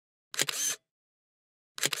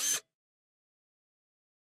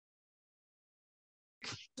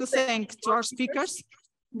to thank to our speakers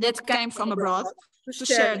that came from abroad to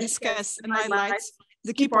share, discuss, and highlight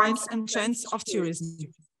the key points and trends of tourism.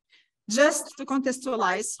 Just to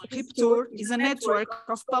contextualize, RIPTUR is a network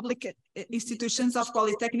of public institutions of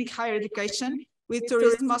polytechnic higher education with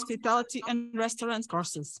tourism, hospitality, and restaurant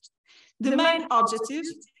courses. The main objective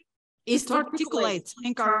is to articulate,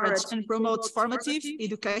 encourage, and promote formative,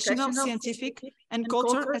 educational, scientific, and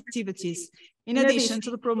cultural activities, in addition to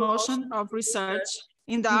the promotion of research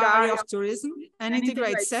in the area of tourism, and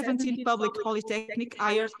integrate 17 public polytechnic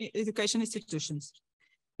higher education institutions.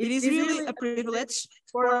 It is really a privilege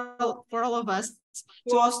for all of us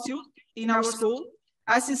to host you in our school.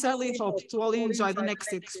 I sincerely hope to all enjoy the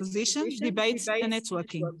next exposition, debates, and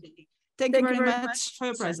networking. Thank you very much for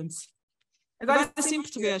your presence. Agora sim, em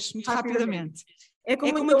português, muito rapidamente. É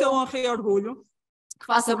com muita honra e orgulho que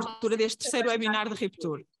faço a abertura deste terceiro webinar da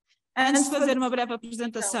RIPTUR. Antes de fazer uma breve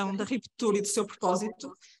apresentação da RIPTUR e do seu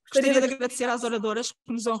propósito, gostaria de agradecer às oradoras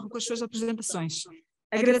que nos honram com as suas apresentações.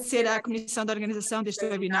 Agradecer à comissão de organização deste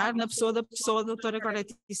webinar, na pessoa da doutora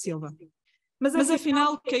Gorete Silva. Mas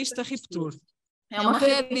afinal, o que é isto da RIPTUR? É uma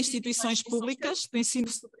rede de instituições públicas do ensino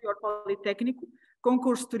superior politécnico com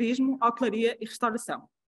curso de turismo, hotelaria e restauração.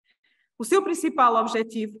 O seu principal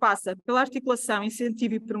objetivo passa pela articulação,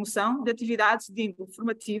 incentivo e promoção de atividades de índole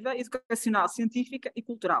formativa, educacional, científica e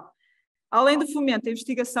cultural, além do fomento da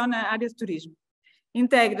investigação na área de turismo.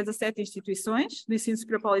 Integra 17 instituições do ensino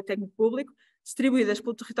superior politécnico público, distribuídas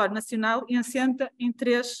pelo território nacional e assenta em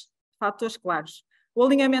 3 fatores claros. O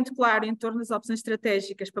alinhamento claro em torno das opções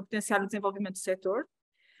estratégicas para potenciar o desenvolvimento do setor,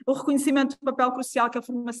 o reconhecimento do papel crucial que a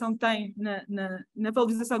formação tem na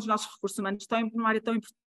valorização dos nossos recursos humanos, numa área tão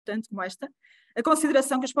importante como esta, a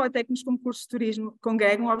consideração que os politécnicos como cursos de turismo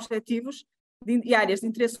congregam objetivos e áreas de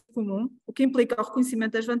interesse comum, o que implica o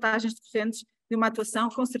reconhecimento das vantagens decorrentes de uma atuação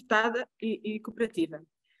concertada e cooperativa.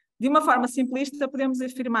 De uma forma simplista, podemos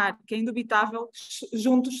afirmar que é indubitável que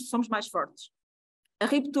juntos somos mais fortes. A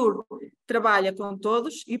RIPTUR trabalha com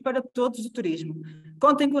todos e para todos o turismo.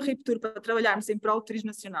 Contem com a RIPTUR para trabalharmos em prol do turismo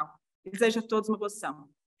nacional. Desejo a todos uma boa sessão.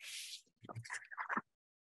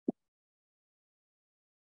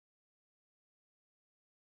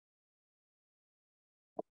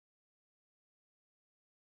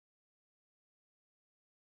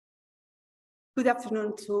 Good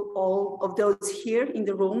afternoon to all of those here in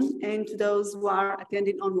the room and to those who are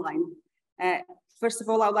attending online. First of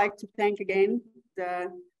all, I'd like to thank again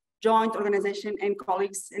the joint organization and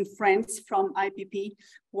colleagues and friends from IPP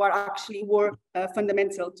who were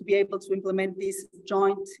fundamental to be able to implement this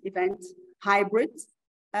joint event hybrid,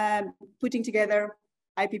 putting together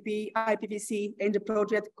IPP, IPVC, and the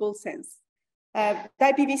project Cool Sense. The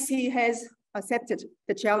IPVC has accepted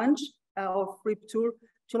the challenge of RIPTUR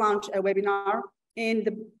to launch a webinar, and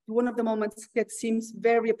one of the moments that seems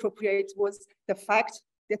very appropriate was the fact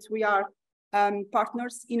that we are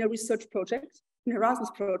partners in a research project, an Erasmus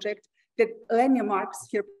project, that Lenia Marks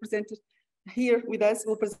here presented here with us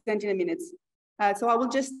will present in a minute. So I will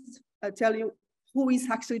just tell you who is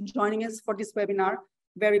actually joining us for this webinar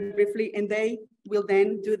very briefly, and they will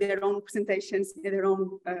then do their own presentations and their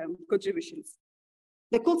own contributions.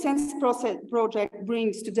 The Cool Sense project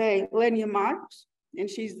brings today Lenia Marks, and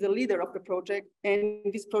she's the leader of the project.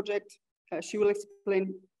 And this project, she will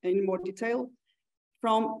explain in more detail,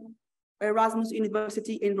 from Erasmus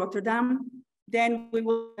University in Rotterdam. Then we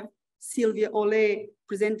will have Silvia Olé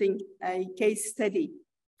presenting a case study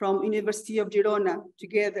from University of Girona.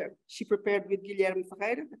 Together, she prepared with Guilherme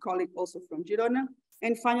Ferreira, a colleague also from Girona.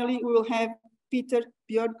 And finally, we will have Peter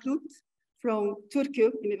Björklund from Turku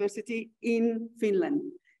University in Finland.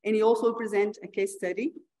 And he also will present a case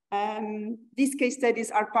study. These case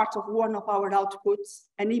studies are part of one of our outputs,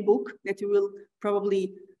 an EBook that will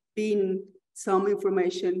probably be in some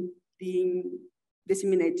information being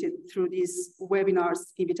disseminated through this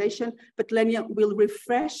webinar's invitation, but Lenia will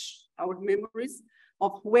refresh our memories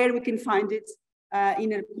of where we can find it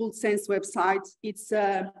in a Cool Sense website. It's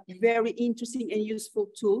a very interesting and useful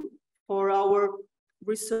tool for our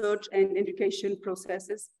research and education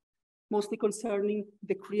processes, mostly concerning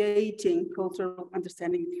the creating cultural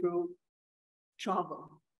understanding through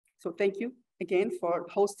travel. So thank you again for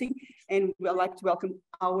hosting, and we'd like to welcome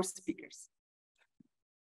our speakers.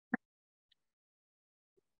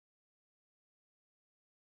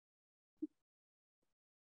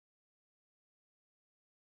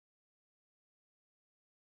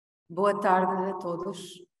 Boa tarde a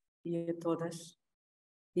todos e a todas,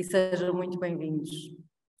 e sejam muito bem-vindos.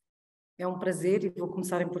 É um prazer, e vou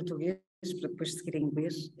começar em português para depois seguir em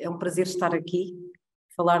inglês. É um prazer estar aqui,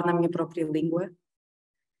 falar na minha própria língua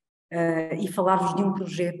e falar-vos de um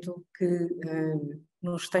projeto que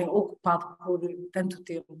nos tem ocupado por tanto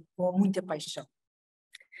tempo, com muita paixão.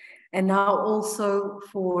 And now also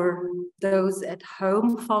for those at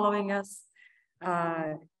home following us,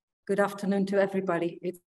 good afternoon to everybody.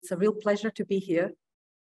 It's a real pleasure to be here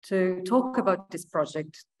to talk about this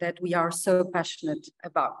project that we are so passionate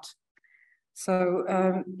about. So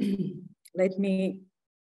let me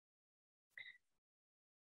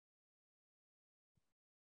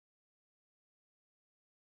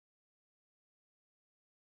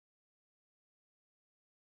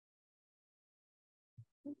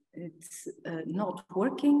It's not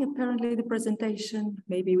working, apparently, the presentation.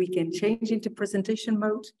 Maybe we can change into presentation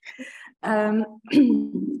mode.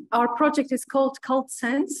 Our project is called Cult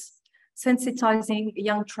Sense, sensitizing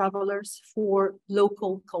young travelers for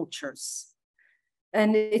local cultures.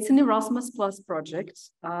 And it's an Erasmus Plus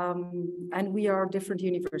project, and we are different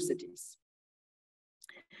universities.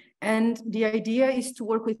 And the idea is to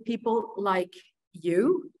work with people like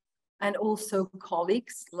you, and also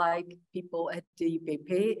colleagues like people at the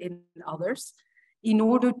IPVC and others, in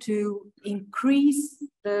order to increase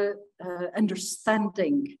the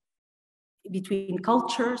understanding between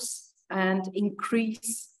cultures and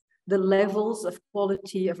increase the levels of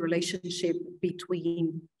quality of relationship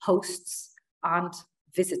between hosts and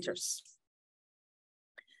visitors.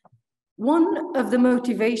 One of the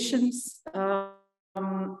motivations,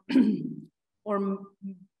 or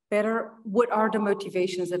better, what are the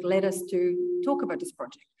motivations that led us to talk about this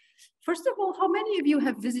project? First of all, how many of you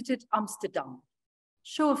have visited Amsterdam?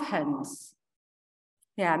 Show of hands.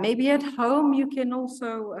 Yeah, maybe at home you can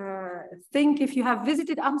also think if you have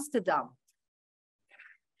visited Amsterdam.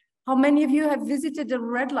 How many of you have visited the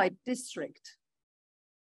red light district?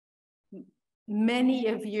 Many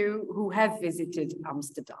of you who have visited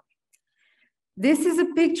Amsterdam. This is a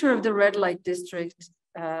picture of the red light district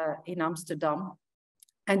in Amsterdam.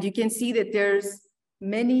 And you can see that there's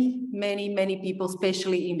many people,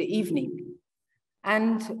 especially in the evening.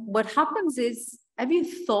 And what happens is, have you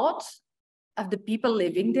thought of the people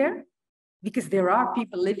living there? Because there are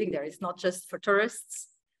people living there, it's not just for tourists.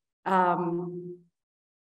 How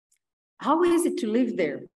is it to live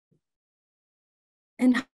there?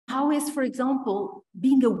 And how is, for example,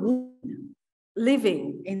 being a woman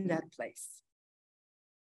living in that place?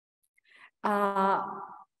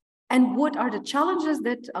 And what are the challenges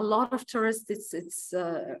that a lot of tourists, it's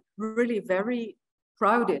really very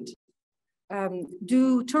crowded.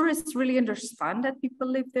 Do tourists really understand that people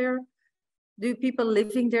live there? Do people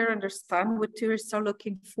living there understand what tourists are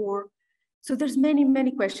looking for? So there's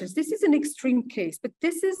many questions. This is an extreme case, but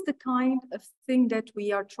this is the kind of thing that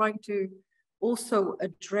we are trying to also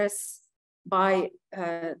address by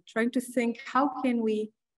trying to think, how can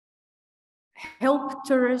we help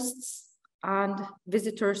tourists and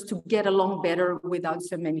visitors to get along better without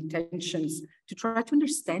so many tensions, to try to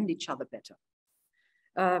understand each other better.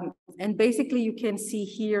 And basically you can see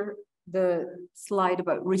here the slide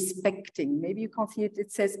about respecting. Maybe you can't see it.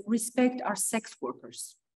 It says, respect our sex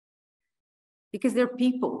workers. Because they're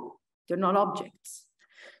people, they're not objects.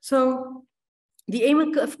 So the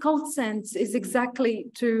aim of Cult Sense is exactly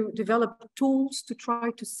to develop tools to try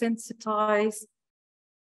to sensitize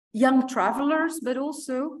young travelers, but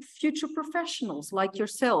also future professionals like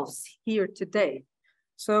yourselves here today.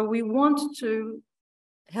 So we want to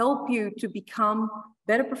help you to become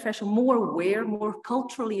better professional, more aware, more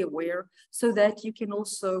culturally aware, so that you can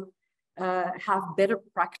also have better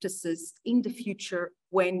practices in the future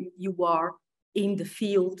when you are in the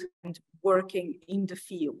field and working in the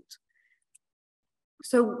field.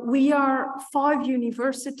 So we are 5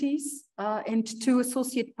 universities and 2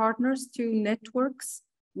 associate partners, 2 networks.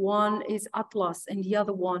 One is Atlas and the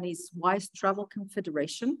other one is Wise Travel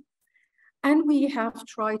Confederation. And we have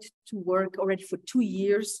tried to work already for 2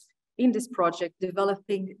 years in this project,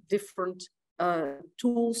 developing different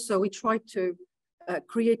tools. So we try to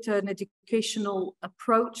create an educational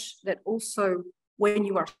approach that also, when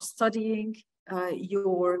you are studying,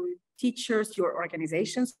 your teachers, your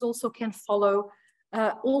organizations also can follow.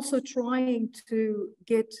 Also trying to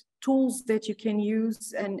get tools that you can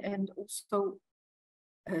use and also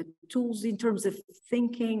tools in terms of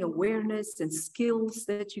thinking, awareness, and skills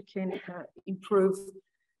that you can improve.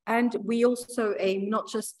 And we also aim not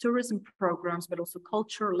just tourism programs, but also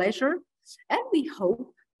culture, leisure. And we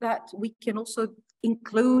hope that we can also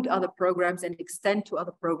include other programs and extend to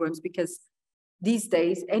other programs, because these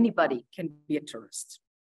days anybody can be a tourist.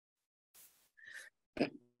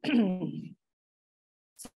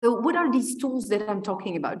 So what are these tools that I'm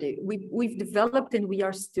talking about? We've developed, and we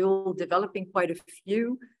are still developing quite a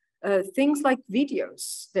few things like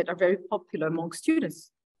videos that are very popular among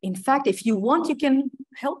students. In fact, if you want, you can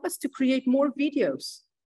help us to create more videos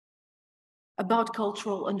about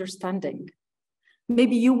cultural understanding.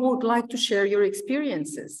 Maybe you would like to share your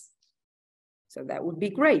experiences. So that would be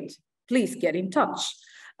great. Please get in touch.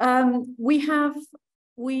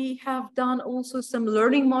 We have done also some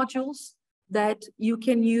learning modules that you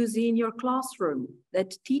can use in your classroom,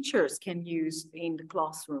 that teachers can use in the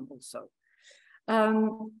classroom also.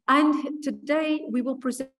 And today we will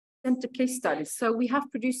present the case studies. So we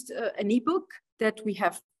have produced an ebook that we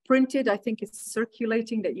have printed. I think it's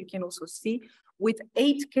circulating, that you can also see, with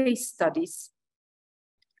 8 case studies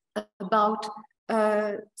about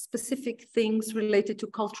specific things related to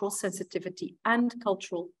cultural sensitivity and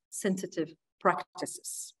cultural sensitive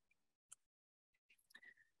practices.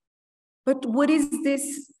 But what is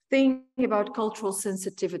this thing about cultural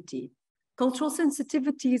sensitivity? Cultural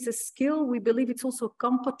sensitivity is a skill. We believe it's also a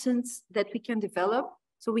competence that we can develop,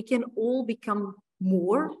 so we can all become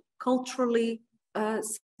more culturally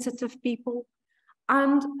sensitive people.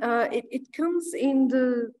 And it comes in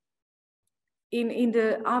the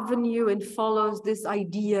avenue and follows this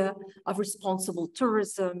idea of responsible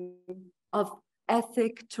tourism, of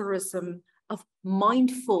ethic tourism, of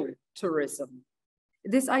mindful tourism.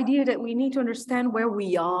 This idea that we need to understand where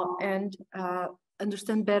we are and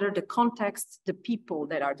understand better the context, the people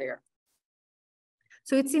that are there.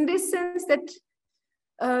 So it's in this sense that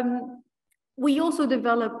we also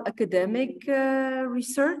develop academic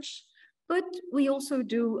research, but we also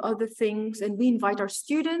do other things, and we invite our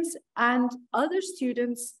students and other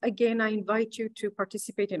students. Again, I invite you to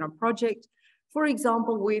participate in our project, for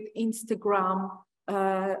example, with Instagram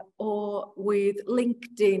or with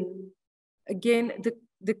LinkedIn. Again,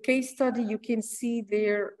 the case study you can see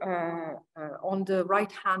there on the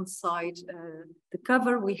right-hand side, the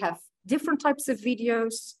cover. We have different types of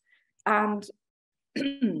videos, and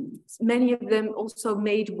many of them also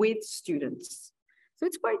made with students. So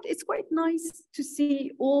it's quite nice to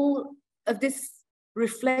see all of this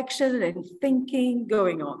reflection and thinking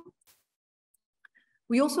going on.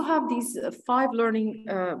 We also have these 5 learning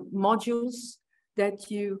modules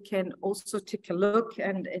that you can also take a look,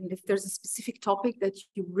 and if there's a specific topic that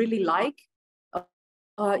you really like,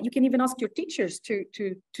 you can even ask your teachers to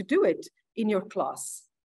do it in your class.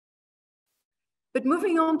 But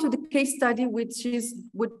moving on to the case study, which is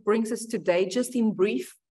what brings us today, just in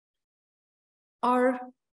brief, our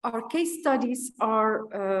case studies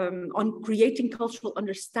are on creating cultural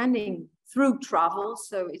understanding through travel.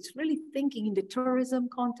 So it's really thinking in the tourism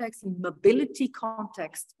context, in mobility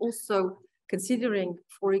context, also considering,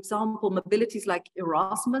 for example, mobilities like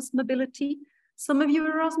Erasmus mobility. Some of you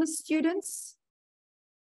Erasmus students?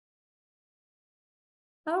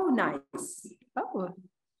 Oh, nice. Oh,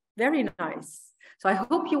 very nice. So I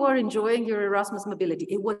hope you are enjoying your Erasmus mobility.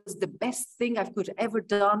 It was the best thing I could ever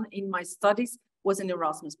done in my studies, was an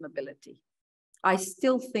Erasmus mobility. I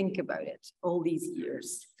still think about it all these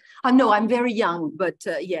years. I know I'm very young, but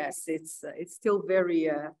yes, it's still very,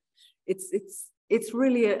 it's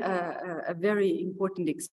really a very important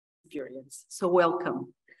experience. So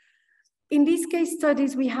welcome. In these case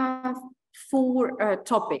studies, we have 4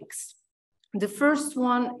 topics. The first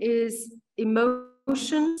one is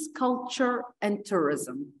emotions, culture, and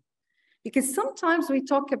tourism. Because sometimes we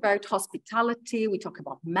talk about hospitality, we talk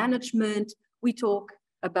about management, we talk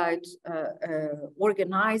about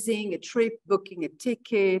organizing a trip, booking a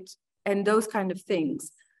ticket, and those kind of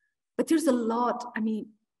things. But there's a lot, I mean,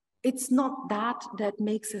 it's not that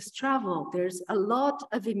makes us travel. There's a lot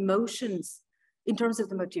of emotions in terms of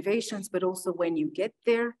the motivations, but also when you get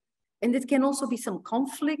there. And it can also be some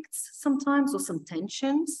conflicts sometimes, or some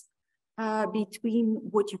tensions between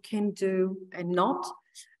what you can do and not.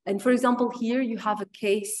 And for example, here you have a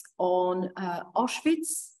case on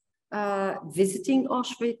Auschwitz, visiting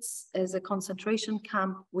Auschwitz as a concentration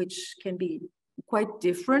camp, which can be quite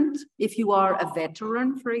different if you are a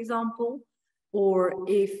veteran, for example, or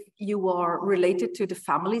if you are related to the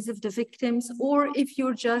families of the victims, or if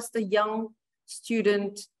you're just a young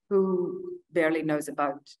student who barely knows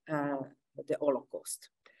about the Holocaust.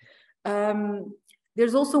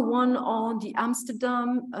 There's also one on the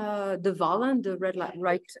Amsterdam, the Vila, the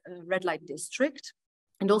red light district,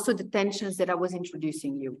 and also the tensions that I was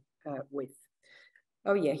introducing you with.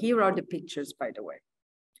 Oh yeah, here are the pictures, by the way.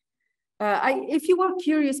 If you are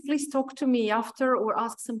curious, please talk to me after or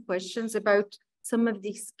ask some questions about some of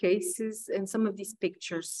these cases and some of these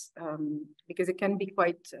pictures, because it can be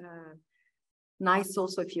quite nice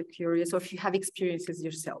also if you're curious or if you have experiences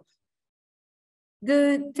yourself.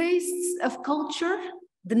 The tastes of culture,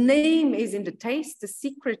 the name is in the taste, the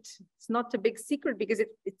secret, it's not a big secret because it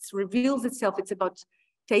reveals itself. It's about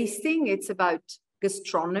tasting, it's about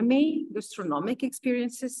gastronomic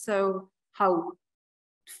experiences. So how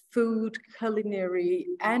food, culinary,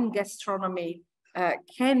 and gastronomy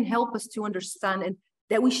can help us to understand, and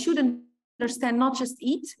that we should understand, not just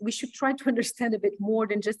eat, we should try to understand a bit more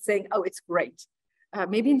than just saying, oh, it's great.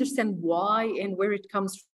 Maybe understand why and where it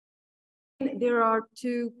comes from. There are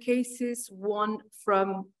two cases, one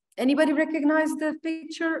from, anybody recognize the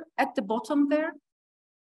picture at the bottom there?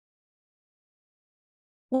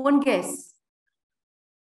 One guess.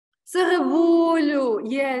 Sarrabulho,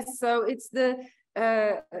 yes, so it's the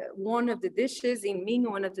one of the dishes in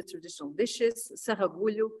Minho, one of the traditional dishes,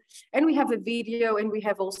 sarrabulho. And we have a video, and we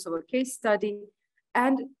have also a case study.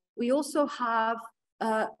 And we also have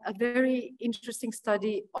a very interesting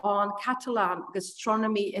study on Catalan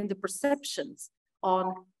gastronomy and the perceptions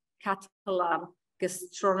on Catalan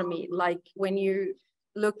gastronomy. Like when you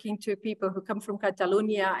look into people who come from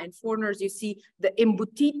Catalonia and foreigners, you see the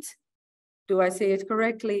embutit, do I say it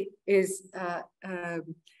correctly, is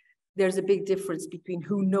there's a big difference between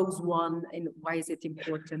who knows one and why is it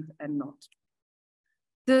important and not.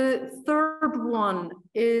 The third one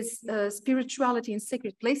is spirituality in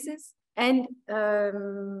sacred places. And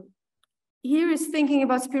here is thinking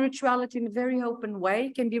about spirituality in a very open way.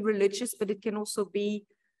 It can be religious, but it can also be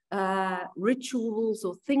rituals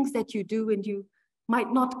or things that you do and you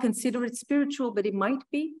might not consider it spiritual, but it might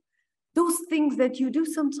be. Those things that you do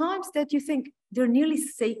sometimes that you think they're nearly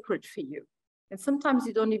sacred for you. And sometimes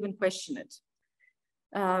you don't even question it.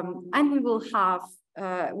 And we will have,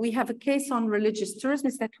 we have a case on religious tourism.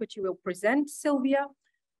 Is that what you will present, Sylvia?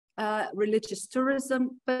 Religious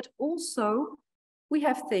tourism, but also we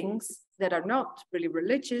have things that are not really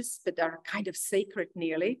religious, but are kind of sacred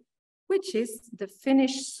nearly, which is the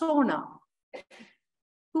Finnish sauna.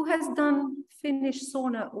 Who has done Finnish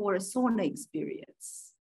sauna or a sauna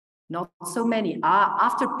experience? Not so many.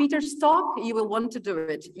 After Peter's talk, you will want to do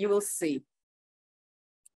it. You will see.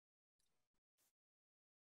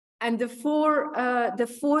 And the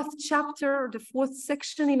fourth chapter, the fourth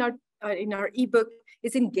section in our ebook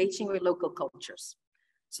is engaging with local cultures.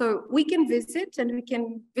 So we can visit, and we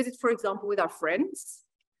can visit, for example, with our friends,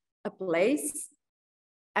 a place,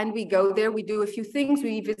 and we go there, we do a few things,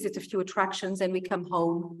 we visit a few attractions, and we come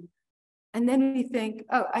home. And then we think,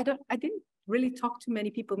 oh, I didn't really talk to many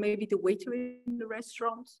people, maybe the waiter in the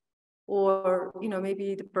restaurant, or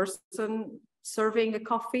maybe the person serving a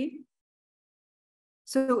coffee.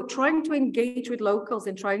 So trying to engage with locals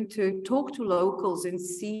and trying to talk to locals and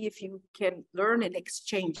see if you can learn and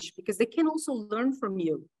exchange, because they can also learn from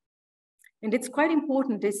you. And it's quite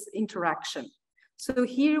important, this interaction. So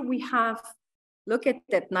here we have, look at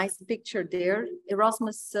that nice picture there,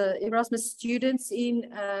 Erasmus students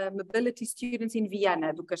mobility students in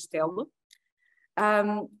Viana do Castelo.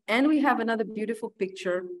 And we have another beautiful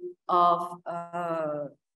picture of a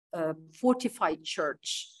fortified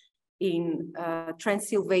church in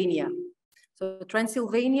Transylvania. So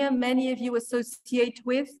Transylvania, many of you associate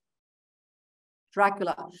with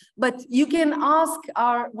Dracula. But you can ask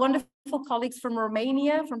our wonderful colleagues from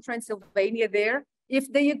Romania, from Transylvania there,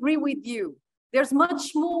 if they agree with you. There's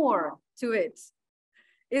much more to it.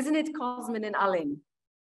 Isn't it, Cosmin and Alain?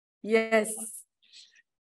 Yes.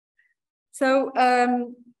 So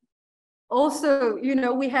also,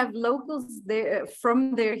 we have locals there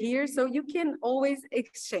from there here, so you can always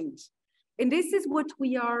exchange. And this is what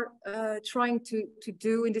we are trying to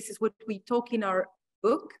do, and this is what we talk in our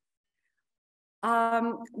book.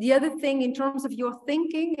 The other thing, in terms of your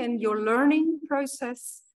thinking and your learning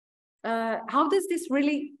process, how does this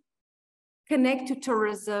really connect to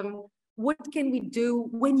tourism? What can we do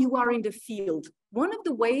when you are in the field? One of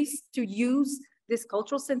the ways to use this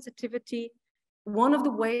cultural sensitivity, one of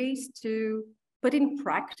the ways to put in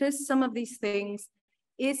practice some of these things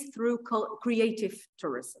is through creative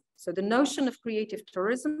tourism. So the notion of creative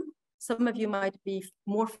tourism, some of you might be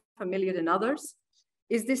more familiar than others,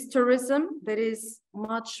 is this tourism that is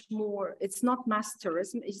much more, it's not mass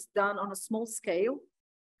tourism, it's done on a small scale,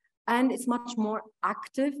 and it's much more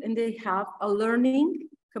active, and they have a learning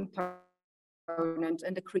component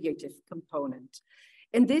and a creative component.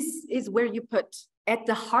 And this is where you put, at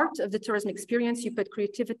the heart of the tourism experience, you put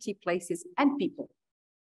creativity, places, and people.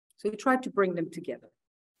 So you try to bring them together.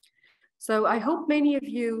 So I hope many of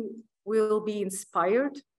you will be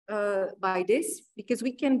inspired by this, because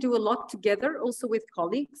we can do a lot together, also with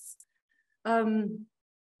colleagues.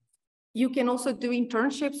 You can also do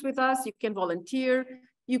internships with us, you can volunteer,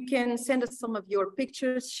 you can send us some of your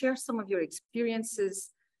pictures, share some of your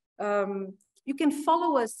experiences. You can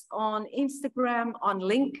follow us on Instagram, on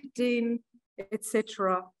LinkedIn,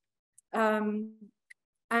 etc.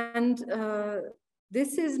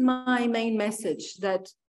 This is my main message, that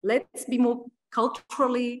let's be more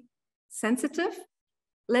culturally sensitive.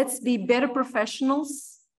 Let's be better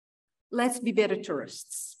professionals. Let's be better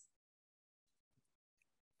tourists.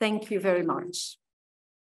 Thank you very much.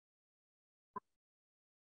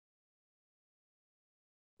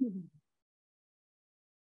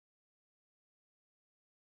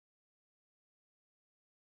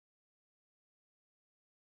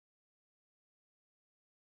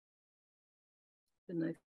 I don't know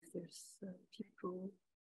if there's people.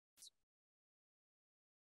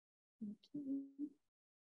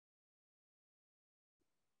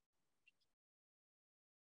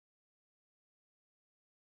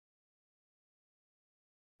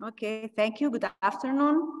 Okay, thank you. Good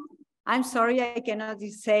afternoon. I'm sorry I cannot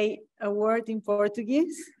say a word in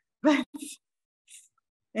Portuguese, but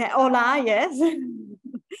hola, yes.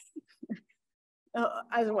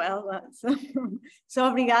 As well.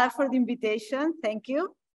 So obrigada for the invitation. Thank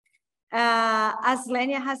you. As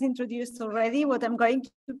Lenia has introduced already, what I'm going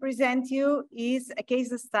to present you is a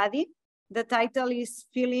case study. The title is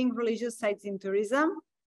Filling Religious Sites in Tourism.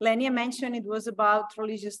 Lenia mentioned it was about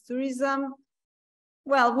religious tourism.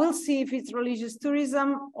 Well, we'll see if it's religious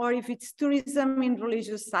tourism or if it's tourism in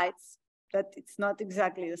religious sites, but it's not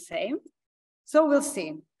exactly the same. So we'll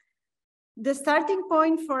see. The starting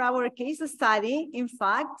point for our case study, in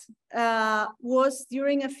fact, was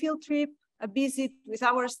during a field trip, a visit with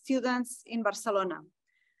our students in Barcelona.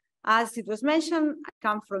 As it was mentioned, I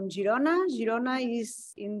come from Girona. Girona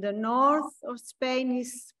is in the north of Spain.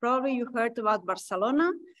 Is probably you heard about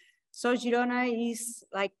Barcelona. So Girona is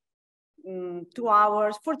like 2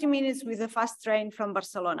 hours, 40 minutes with a fast train from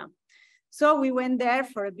Barcelona. So we went there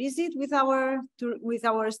for a visit with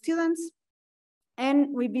our students,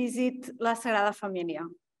 and we visit La Sagrada Familia.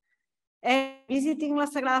 And visiting La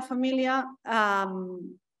Sagrada Familia,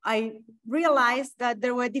 I realized that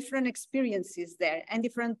there were different experiences there and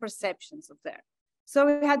different perceptions of there. So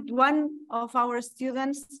we had one of our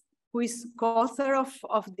students who is co-author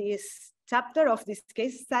of this chapter, of this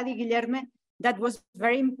case study, Guilherme, that was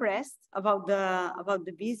very impressed about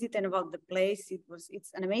the visit and about the place.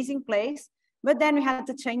 It's an amazing place. But then we had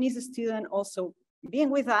the Chinese student also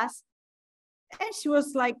being with us, and she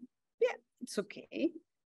was like, yeah, it's okay.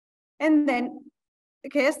 And then,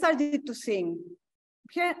 okay, I started to think,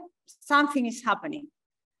 here, something is happening.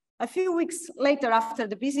 A few weeks later, after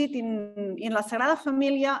the visit in La Sagrada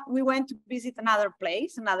Familia, we went to visit another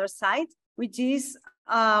place, another site, which is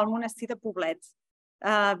Monestir de Poblet.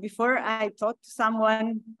 Before I talked to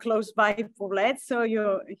someone close by Poblet, so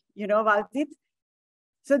you know about it.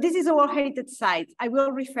 So this is a World Heritage Site. I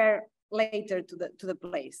will refer later to the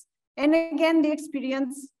place. And again, the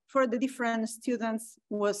experience for the different students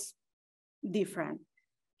was different.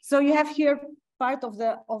 So you have here part of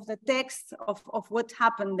the text of what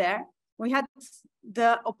happened there. We had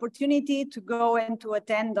the opportunity to go and to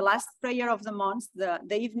attend the last prayer of the monks,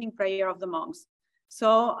 the evening prayer of the monks.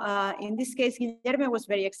 So in this case, Guilherme was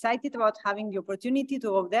very excited about having the opportunity to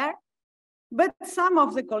go there, but some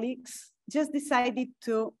of the colleagues just decided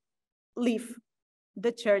to leave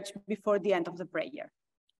the church before the end of the prayer.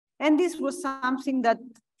 And this was something that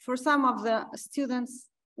for some of the students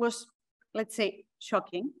was, let's say,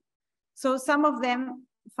 shocking. So some of them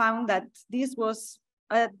found that this was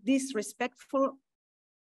a disrespectful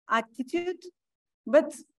attitude,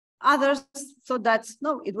 but others thought that,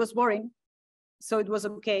 no, it was boring. So it was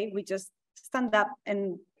okay, we just stand up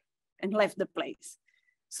and left the place.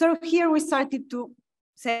 So here we started to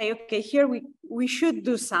say, okay, here we should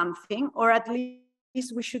do something, or at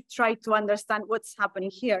least we should try to understand what's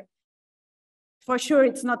happening here. For sure,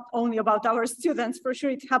 it's not only about our students, for sure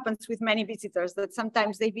it happens with many visitors that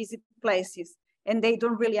sometimes they visit places and they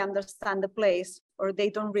don't really understand the place, or they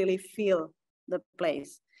don't really feel the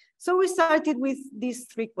place. So we started with these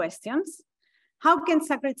 3 questions. How can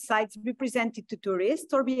sacred sites be presented to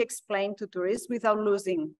tourists or be explained to tourists without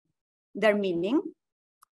losing their meaning?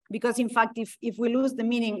 Because in fact, if we lose the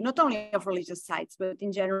meaning, not only of religious sites, but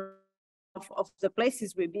in general of the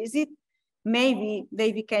places we visit, maybe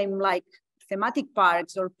they became like thematic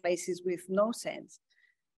parks or places with no sense.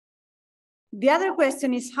 The other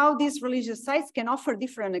question is how these religious sites can offer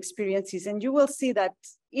different experiences. And you will see that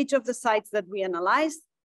each of the sites that we analyzed,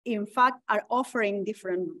 in fact, are offering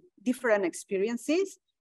different experiences.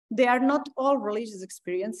 They are not all religious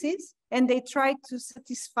experiences, and they try to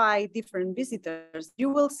satisfy different visitors. You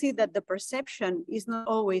will see that the perception is not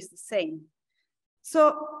always the same.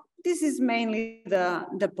 So this is mainly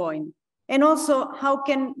the point. And also how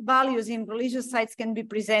can values in religious sites can be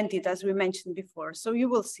presented, as we mentioned before. So you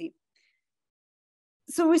will see.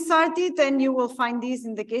 So we started, and you will find this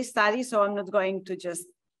in the case study, so I'm not going to just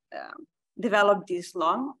develop this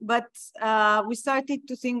long, but we started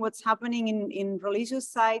to think what's happening in religious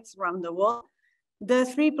sites around the world. The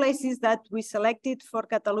 3 places that we selected for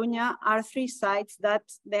Catalonia are 3 sites that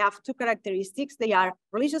they have 2 characteristics. They are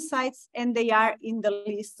religious sites, and they are in the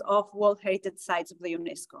list of World Heritage Sites of the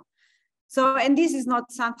UNESCO. So, and this is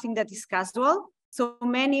not something that is casual. So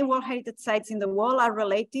many World Heritage Sites in the world are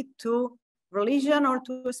related to religion or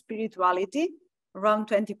to spirituality, around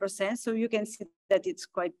 20%. So you can see that it's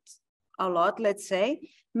quite a lot, let's say.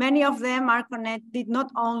 Many of them are connected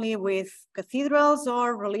not only with cathedrals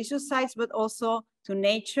or religious sites, but also to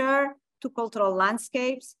nature, to cultural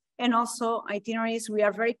landscapes, and also itineraries. We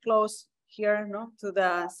are very close here, no, to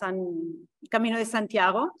the Camino de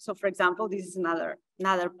Santiago. So for example, this is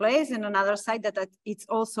another place and another site that it's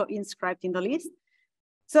also inscribed in the list.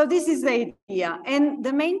 So this is the idea. And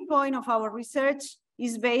the main point of our research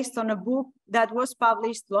is based on a book that was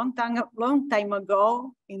published long time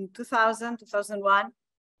ago in 2000, 2001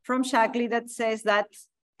 from Shackley that says that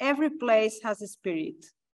every place has a spirit.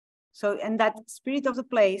 So, and that spirit of the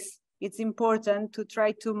place, it's important to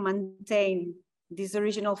try to maintain this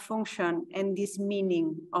original function and this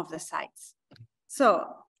meaning of the sites. So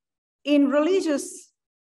in religious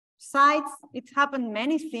sites, it happened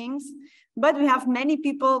many things, but we have many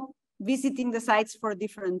people visiting the sites for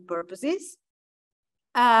different purposes.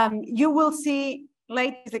 You will see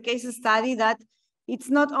later the case study that it's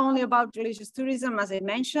not only about religious tourism, as I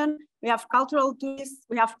mentioned. We have cultural tourists,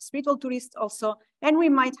 we have spiritual tourists also, and we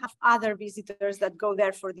might have other visitors that go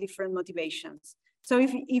there for different motivations. So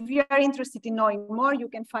if you are interested in knowing more, you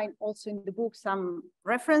can find also in the book some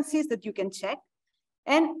references that you can check,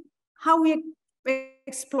 and how we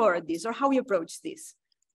explore this or how we approach this.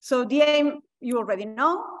 So the aim, you already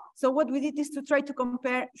know. So what we did is to try to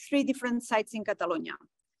compare 3 different sites in Catalonia.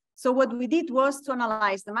 So what we did was to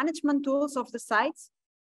analyze the management tools of the sites,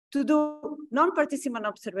 to do non-participant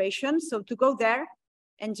observation, so to go there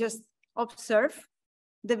and just observe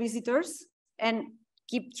the visitors and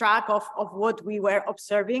keep track of what we were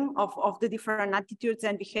observing, of the different attitudes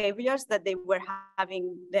and behaviors that they were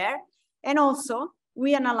having there. And also,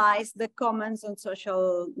 we analyzed the comments on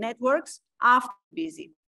social networks after the visit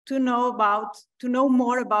to know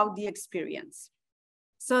more about the experience.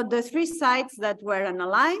 So the 3 sites that were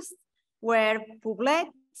analyzed were Poblet,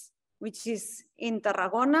 which is in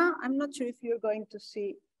Tarragona. I'm not sure if you're going to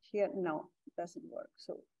see here. No, it doesn't work.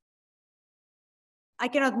 So I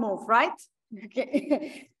cannot move, right?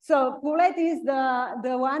 Okay. So Poblet is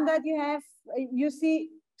the one that you have. You see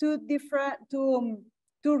 2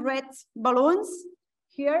 red balloons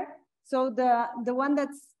here. So the one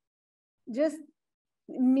that's just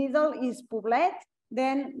middle is Poblet.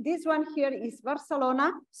 Then this one here is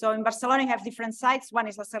Barcelona. So in Barcelona, you have different sites. One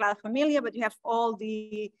is La Sagrada Familia, but you have all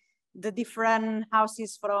the different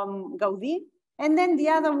houses from Gaudí. And then the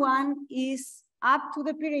other one is up to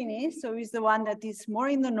the Pyrenees. So it's the one that is more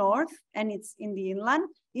in the north and it's in the inland.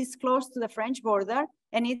 It's close to the French border.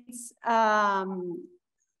 And it's a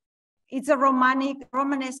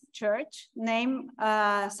Romanesque church named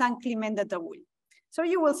Saint Clement de Taüll. So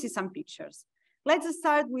you will see some pictures. Let's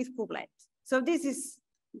start with Poblet. So this is,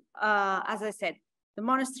 as I said, the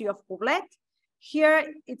monastery of Poblet.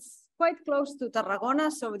 Here, it's quite close to Tarragona.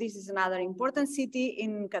 So this is another important city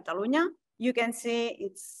in Catalonia. You can see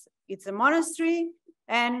it's a monastery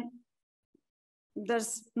and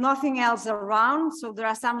there's nothing else around. So there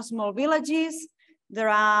are some small villages. There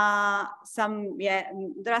are some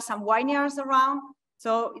vineyards around.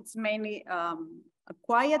 So it's mainly a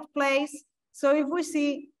quiet place. So if we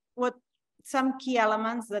see what some key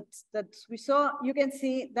elements that we saw, you can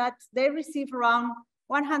see that they receive around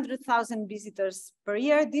 100,000 visitors per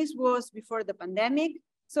year. This was before the pandemic.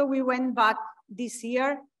 So we went back this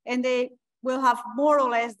year and they will have more or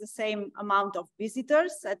less the same amount of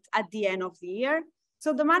visitors at the end of the year.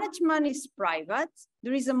 So the management is private.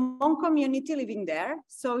 There is a monk community living there.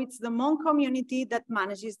 So it's the monk community that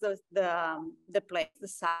manages the place, the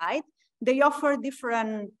site. They offer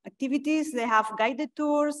different activities. They have guided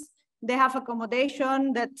tours. They have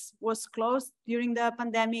accommodation that was closed during the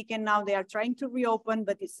pandemic and now they are trying to reopen,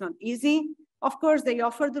 but it's not easy. Of course, they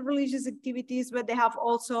offer the religious activities, but they have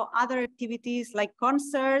also other activities like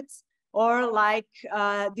concerts or like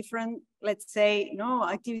different, let's say,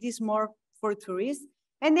 activities more for tourists.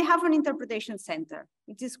 And they have an interpretation center,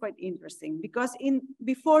 which is quite interesting because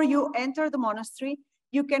before you enter the monastery,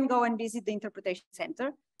 you can go and visit the interpretation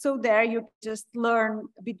center. So there you just learn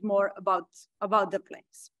a bit more about the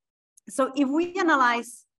place. So if we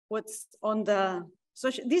analyze what's on the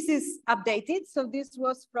social, this is updated. So this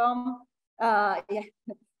was from yeah,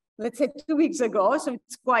 let's say 2 weeks ago, so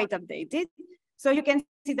it's quite updated. So you can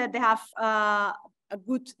see that they have a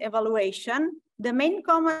good evaluation. The main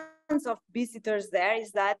comments of visitors there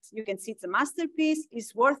is that you can see it's a masterpiece,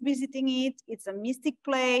 it's worth visiting it, it's a mystic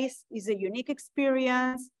place, it's a unique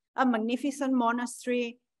experience, a magnificent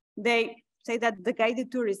monastery. They say that the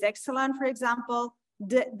guided tour is excellent, for example.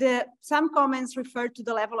 Some comments refer to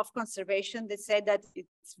the level of conservation. They say that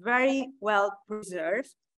it's very well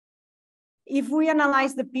preserved. If we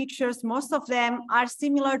analyze the pictures, most of them are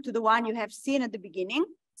similar to the one you have seen at the beginning.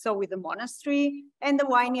 So with the monastery and the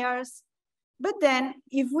vineyards. But then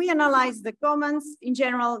if we analyze the comments in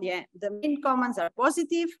general, yeah, the main comments are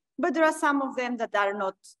positive, but there are some of them that are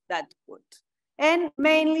not that good. And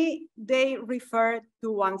mainly they refer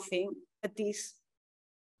to one thing, that is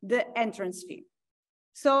the entrance fee.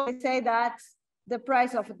 So they say that the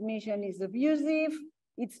price of admission is abusive.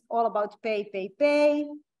 It's all about pay, pay, pay.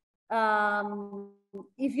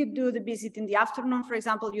 If you do the visit in the afternoon, for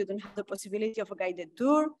example, you don't have the possibility of a guided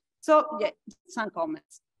tour. So yeah, some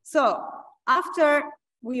comments. So after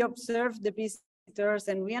we observe the visitors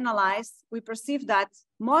and we analyze, we perceive that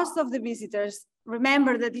most of the visitors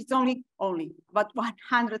remember that it's only about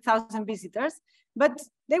 100,000 visitors, but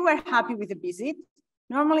they were happy with the visit.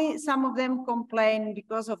 Normally, some of them complain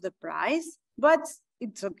because of the price, but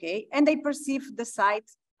it's okay. And they perceive the site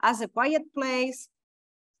as a quiet place,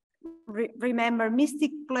 remember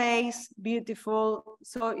mystic place, beautiful.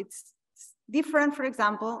 So it's different, for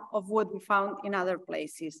example, of what we found in other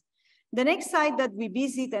places. The next site that we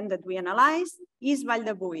visit and that we analyze is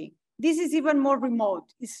Vila. This is even more remote.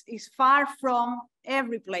 It's far from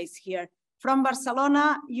every place here. From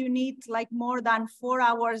Barcelona, you need like more than 4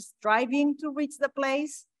 hours driving to reach the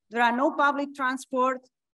place. There are no public transport,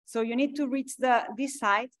 so you need to reach this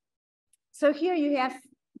site. So here you have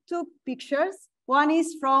 2 pictures. One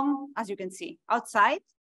is from, as you can see, outside,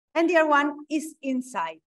 and the other one is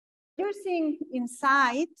inside. You're seeing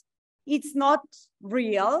inside, it's not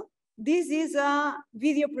real. This is a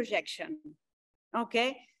video projection,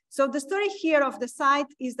 okay? So the story here of the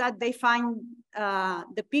site is that they find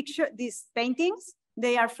these paintings.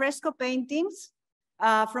 They are fresco paintings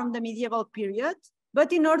from the medieval period,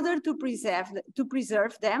 but in order to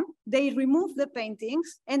preserve them, they remove the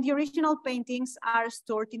paintings, and the original paintings are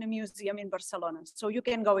stored in a museum in Barcelona. So you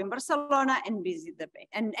can go in Barcelona and visit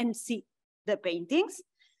and see the paintings.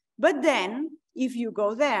 But then if you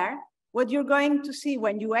go there, what you're going to see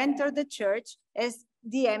when you enter the church is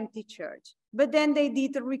the empty church. But then they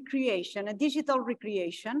did a recreation, a digital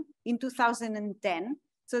recreation in 2010.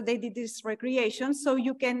 So they did this recreation, so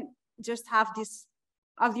you can just have this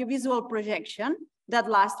audiovisual projection that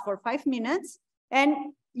lasts for 5 minutes, and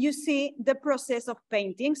you see the process of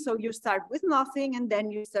painting. So you start with nothing, and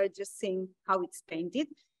then you start just seeing how it's painted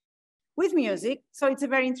with music. So it's a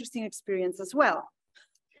very interesting experience as well.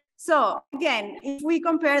 So again, if we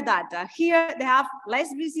compare data, here they have less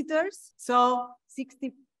visitors, so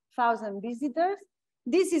 60,000 visitors.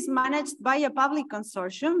 This is managed by a public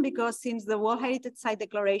consortium, because since the World Heritage Site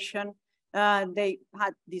Declaration, they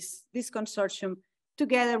had this consortium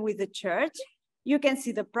together with the church. You can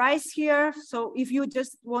see the price here. So if you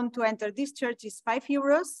just want to enter this church, it's 5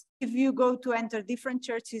 euros. If you go to enter different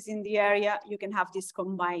churches in the area, you can have this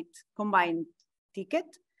combined ticket.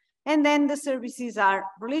 And then the services are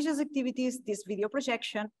religious activities, this video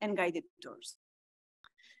projection, and guided tours.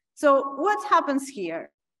 So what happens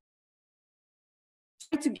here?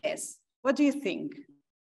 Try to guess. What do you think?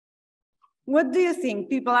 What do you think?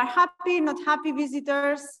 People are happy, not happy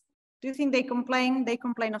visitors? Do you think they complain? They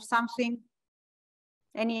complain of something?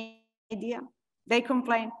 Any idea? They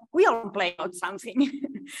complain. We all complain about something.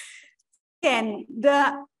 And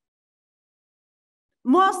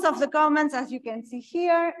most of the comments, as you can see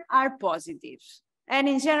here, are positive. And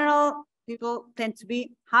in general, people tend to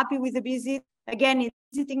be happy with the visit. Again,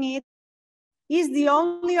 visiting it is the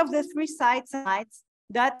only of the 3 sites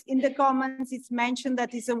that in the comments it's mentioned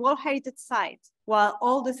that it's a World Heritage Site, while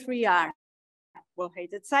all the 3 are World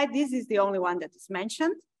Heritage Site. This is the only one that is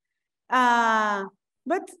mentioned.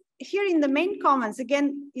 But here in the main comments,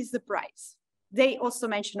 again, is the price. They also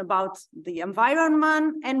mention about the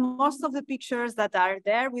environment, and most of the pictures that are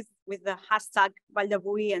there with the hashtag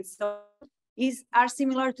Valdavui and so are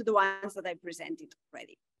similar to the ones that I presented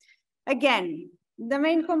already. Again, the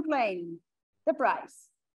main complaint, the price.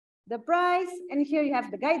 The price, and here you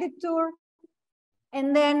have the guided tour.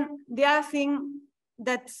 And then the other thing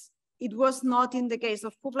that it was not in the case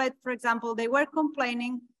of Poblet, for example, they were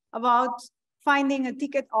complaining about finding a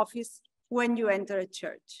ticket office when you enter a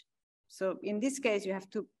church. So in this case, you have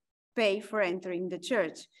to pay for entering the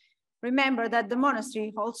church. Remember that the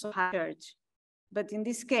monastery also had a church, but in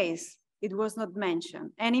this case, it was not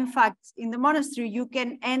mentioned. And in fact, in the monastery, you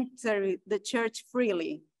can enter the church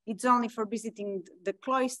freely. It's only for visiting the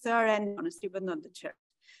cloister and the monastery, but not the church.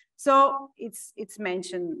 So it's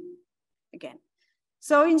mentioned again.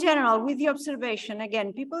 So in general, with the observation,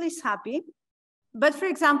 again, people is happy. But for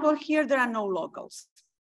example, here there are no locals.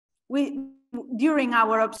 During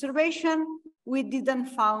our observation, we didn't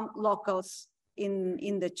find locals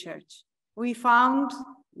in the church. We found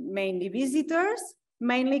mainly visitors,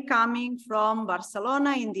 mainly coming from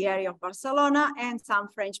Barcelona, in the area of Barcelona, and some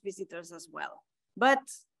French visitors as well. But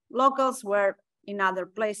locals were in other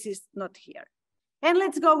places, not here. And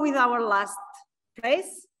let's go with our last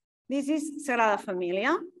place. This is Sagrada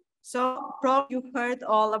Familia. So probably you heard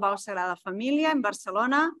all about Sagrada Familia in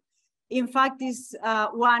Barcelona. In fact, it's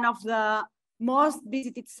one of the most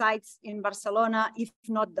visited sites in Barcelona, if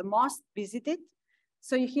not the most visited.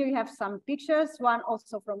 So here you have some pictures, one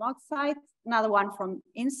also from outside, another one from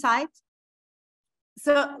inside.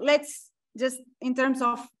 So let's just, in terms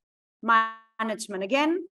of management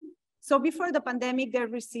again. So before the pandemic, they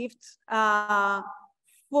received 4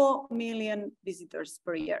 million visitors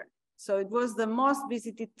per year. So it was the most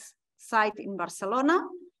visited site in Barcelona,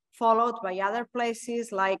 followed by other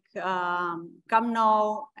places like Camp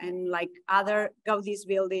Nou and like other Gaudi's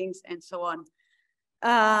buildings and so on.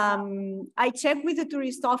 I checked with the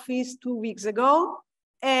tourist office 2 weeks ago,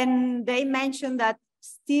 and they mentioned that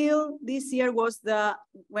still this year was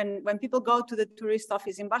when people go to the tourist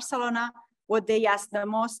office in Barcelona, what they ask the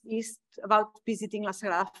most is about visiting La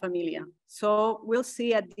Sagrada Familia. So we'll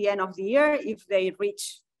see at the end of the year if they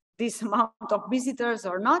reach this amount of visitors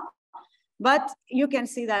or not. But you can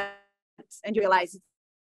see that and you realize it's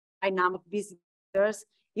a high number of visitors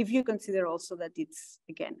if you consider also that it's,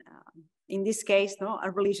 again, in this case,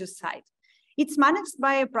 a religious site. It's managed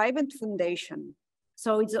by a private foundation.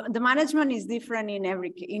 So the management is different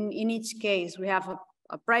in each case. We have,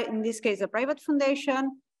 in this case, a private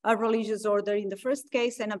foundation, a religious order in the first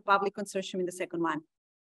case, and a public consortium in the second one.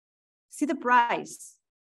 See the price,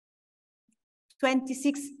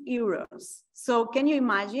 26 euros. So can you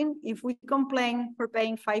imagine if we complain for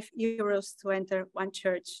paying 5 euros to enter one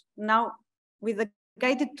church? Now with the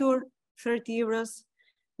guided tour, 30 euros,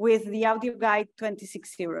 with the audio guide,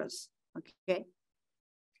 26 euros, okay?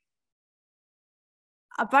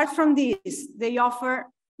 Apart from this, they offer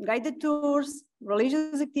guided tours,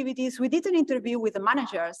 religious activities. We did an interview with the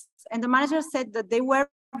managers, and the managers said that they were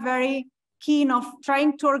very keen of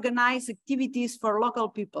trying to organize activities for local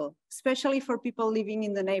people, especially for people living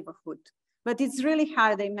in the neighborhood. But it's really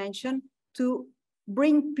hard, they mentioned, to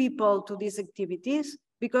bring people to these activities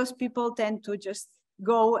because people tend to just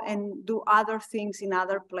go and do other things in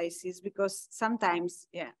other places because sometimes,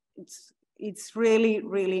 yeah, it's really,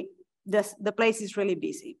 really, the place is really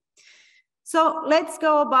busy. So let's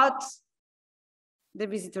go about the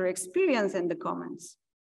visitor experience and the comments.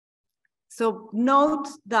 So note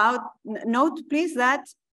please that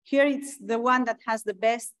here it's the one that has the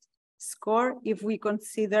best score if we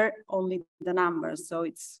consider only the numbers. So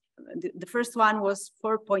it's the first one was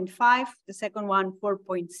 4.5, the second one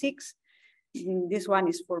 4.6, this one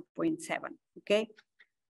is 4.7, okay?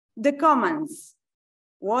 The comments,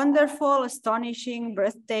 wonderful, astonishing,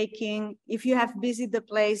 breathtaking. If you have visited the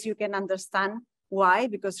place, you can understand why,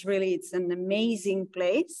 because really it's an amazing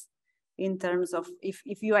place in terms of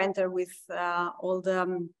if you enter with all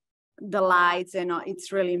the lights, and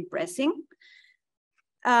it's really impressive.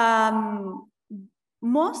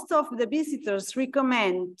 Most of the visitors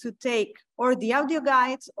recommend to take or the audio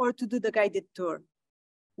guides or to do the guided tour.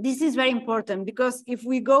 This is very important because if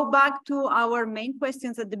we go back to our main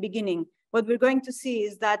questions at the beginning, what we're going to see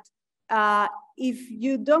is that if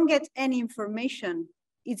you don't get any information,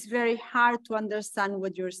 it's very hard to understand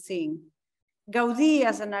what you're seeing. Gaudí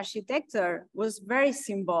as an architect was very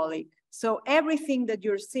symbolic. So everything that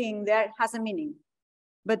you're seeing there has a meaning.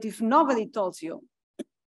 But if nobody tells you,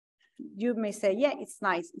 you may say, yeah, it's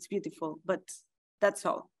nice, it's beautiful, but that's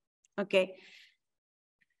all, okay?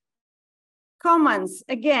 Comments,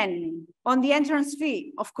 again, on the entrance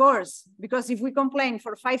fee, of course, because if we complain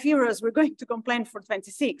for 5 euros, we're going to complain for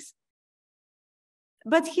 26.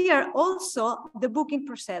 But here also the booking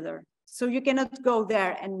procedure. So you cannot go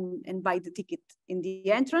there and buy the ticket in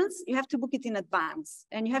the entrance. You have to book it in advance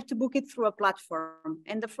and you have to book it through a platform.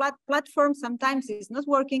 And the platform sometimes is not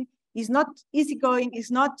working, is not easygoing,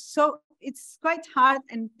 is not, so it's quite hard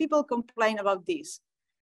and people complain about this.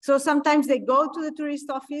 So sometimes they go to the tourist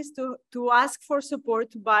office to ask for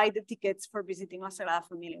support to buy the tickets for visiting La Sagrada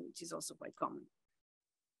Familia, which is also quite common.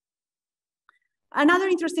 Another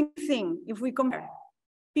interesting thing, if we compare,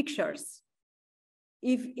 pictures.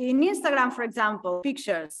 If in Instagram, for example,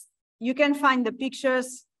 pictures, you can find the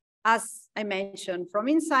pictures, as I mentioned, from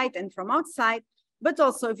inside and from outside. But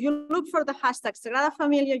also, if you look for the hashtag Sagrada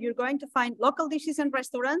Familia, you're going to find local dishes and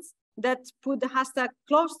restaurants that put the hashtag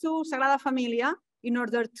close to Sagrada Familia in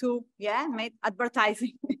order to, make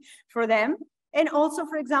advertising for them. And also,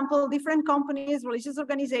 for example, different companies, religious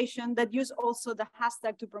organizations that use also the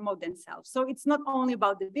hashtag to promote themselves. So it's not only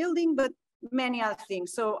about the building, but many other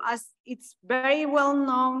things. So as it's very well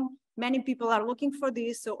known, many people are looking for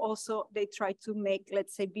this. So also they try to make,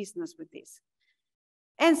 let's say, business with this.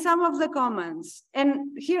 And some of the comments,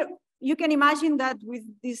 and here you can imagine that with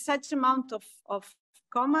this such amount of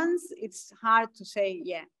comments, it's hard to say,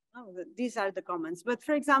 these are the comments. But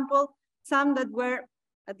for example, some that were,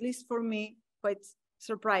 at least for me, quite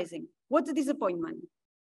surprising. What a disappointment.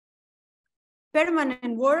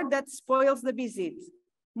 Permanent work that spoils the visit,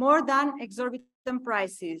 more than exorbitant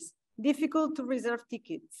prices, difficult to reserve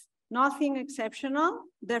tickets, nothing exceptional,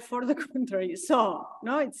 therefore the contrary. So,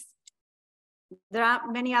 no, there are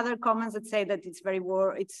many other comments that say that it's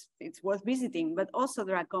worth visiting, but also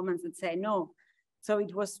there are comments that say no. So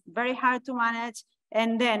it was very hard to manage,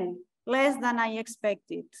 and then less than I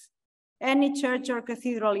expected. Any church or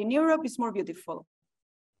cathedral in Europe is more beautiful.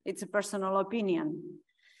 It's a personal opinion.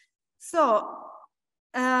 So,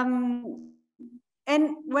 and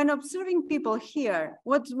when observing people here,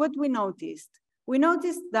 what we noticed? We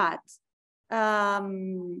noticed that,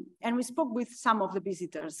 and we spoke with some of the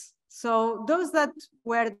visitors. So those that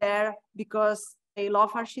were there because they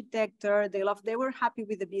love architecture, they were happy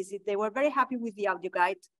with the visit, they were very happy with the audio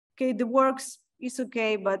guide. Okay, the works is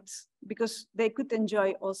okay, but because they could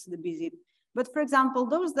enjoy also the visit. But for example,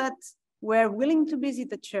 those that were willing to visit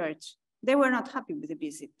the church, they were not happy with the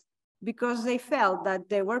visit because they felt that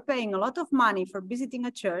they were paying a lot of money for visiting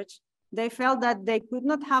a church. They felt that they could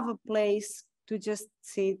not have a place to just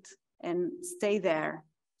sit and stay there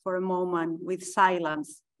for a moment with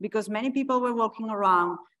silence, because many people were walking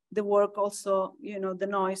around. The work also, the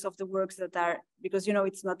noise of the works that are, because,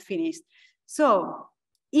 it's not finished. So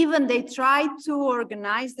even they tried to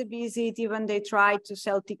organize the visit, even they tried to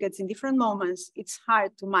sell tickets in different moments, it's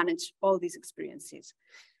hard to manage all these experiences.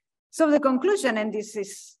 So the conclusion, and this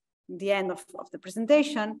is the end of the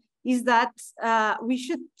presentation, is that we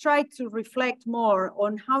should try to reflect more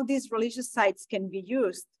on how these religious sites can be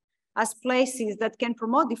used as places that can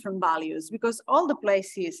promote different values, because all the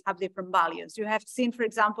places have different values. You have seen, for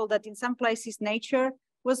example, that in some places nature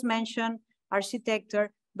was mentioned,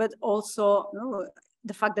 architecture, but also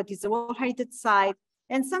the fact that it's a World Heritage Site.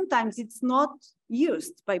 And sometimes it's not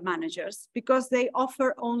used by managers because they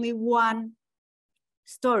offer only one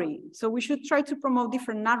story. So we should try to promote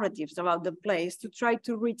different narratives about the place to try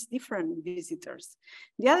to reach different visitors.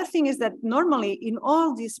 The other thing is that normally in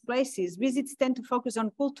all these places, visits tend to focus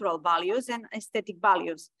on cultural values and aesthetic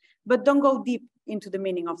values, but don't go deep into the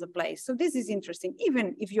meaning of the place. So this is interesting,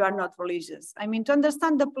 even if you are not religious. I mean, to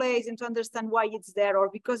understand the place and to understand why it's there, or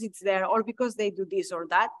because it's there, or because they do this or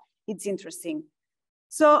that, it's interesting.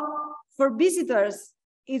 So for visitors,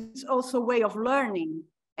 it's also a way of learning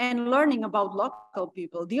and learning about local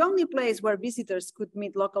people. The only place where visitors could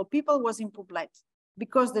meet local people was in Poblet,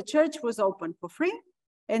 because the church was open for free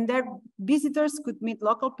and their visitors could meet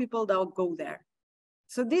local people that would go there.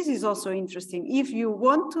 So this is also interesting. If you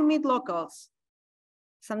want to meet locals,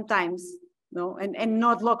 sometimes, and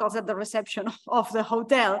not locals at the reception of the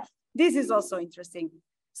hotel, this is also interesting.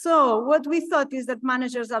 So what we thought is that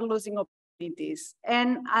managers are losing opportunities.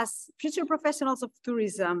 And as future professionals of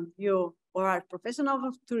tourism, or our professionals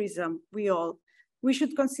of tourism, we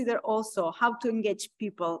should consider also how to engage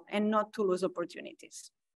people and not to lose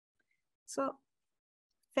opportunities. So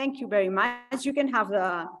thank you very much. You can have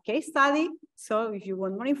the case study. So if you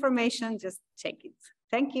want more information, just check it.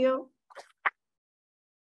 Thank you.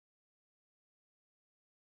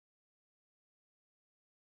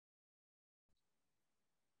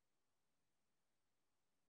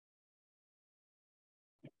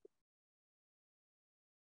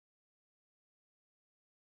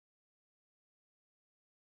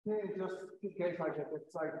 Okay, just in case I get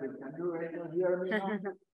excited, can you hear me now?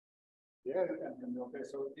 Yeah, you can hear me. Okay,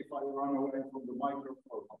 so if I run away from the microphone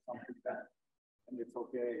or something like that, and it's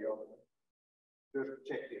okay, just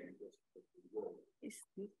checking.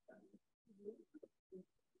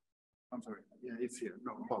 I'm sorry. Yeah, it's here.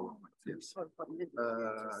 No, PowerPoint. Yes.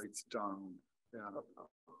 It's down. Yeah.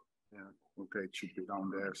 Yeah. Okay, it should be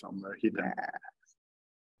down there somewhere hidden.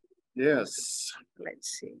 Yes.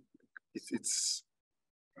 Let's see. It's.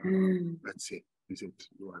 Let's see. Is it?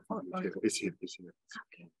 Do I find it here? It's here. It's here.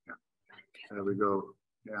 Okay. Yeah. There we go.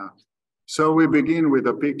 Yeah. So we begin with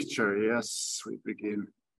a picture. Yes, we begin.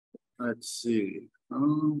 Let's see.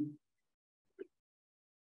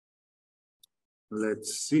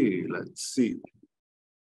 Let's see.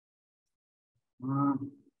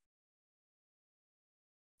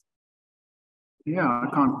 Yeah, I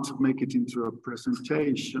can't make it into a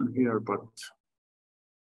presentation here, but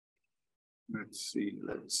let's see.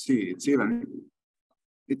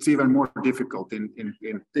 It's even more difficult in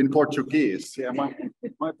Portuguese. Yeah, my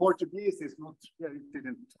Portuguese is not. Yeah, it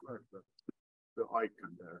didn't work. The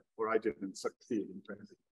icon there, or I didn't succeed in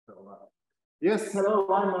translating. So, yes, hello.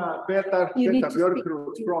 I'm Peter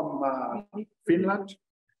Björkrot from Finland.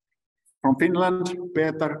 From Finland,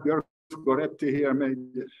 Peter Björkgoretti here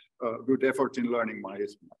made a good effort in learning my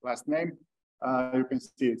last name. You can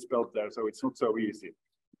see it's spelled there, so it's not so easy.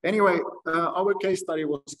 Anyway, our case study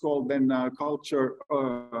was called then Culture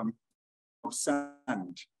of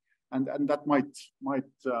Sand, and that might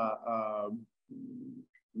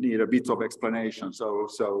need a bit of explanation. So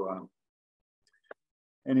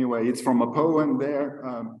anyway, it's from a poem there,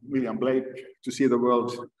 William Blake, To See the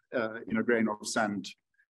World in a Grain of Sand.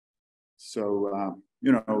 So,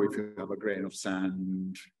 you know, if you have a grain of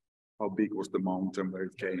sand, how big was the mountain where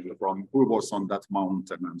it came from, who was on that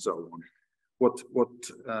mountain, and so on. What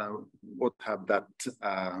have that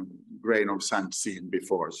grain of sand seen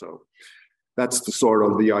before? So that's the sort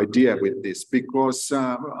of the idea with this, because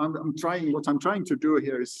what I'm trying to do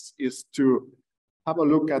here is to have a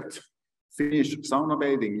look at Finnish sauna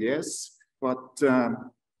bathing, yes, but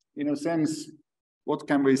in a sense, what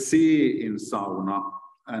can we see in sauna?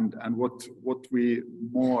 And what we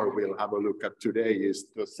more will have a look at today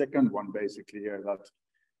is the second one, basically here, that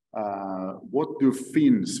what do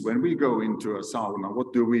Finns, when we go into a sauna,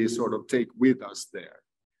 what do we sort of take with us there?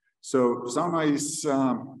 So sauna is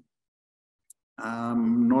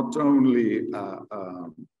not only a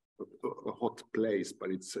hot place,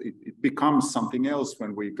 but it becomes something else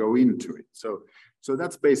when we go into it. So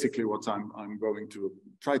that's basically what I'm going to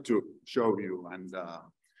try to show you and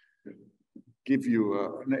give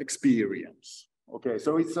you an experience. Okay,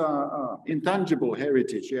 so it's intangible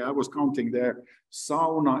heritage. Yeah, I was counting there.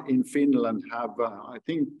 Sauna in Finland have, I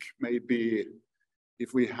think, maybe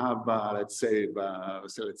if we have, let's say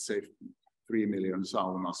 3 million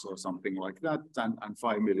saunas or something like that, and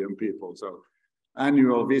 5 million people. So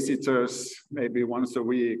annual visitors, maybe once a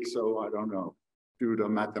week. So I don't know, do the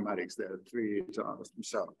mathematics there, 3 times.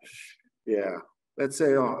 So yeah, let's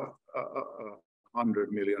say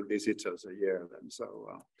 100 million visitors a year then.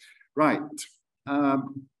 So right.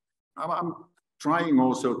 I'm trying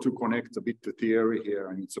also to connect a bit to theory here,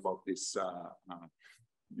 and it's about this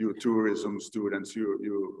you tourism students,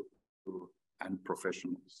 you and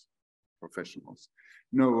professionals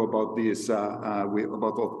know about this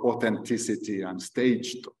about authenticity and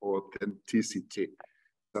staged authenticity.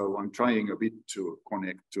 So I'm trying a bit to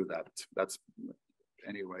connect to that. That's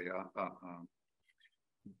anyway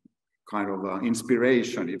kind of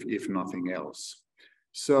inspiration, if nothing else.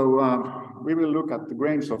 So we will look at the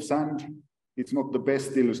grains of sand. It's not the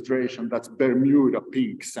best illustration. That's Bermuda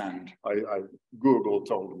pink sand. Google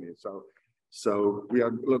told me. So we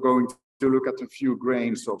are going to look at a few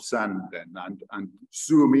grains of sand then, and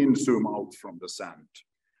zoom in, zoom out from the sand.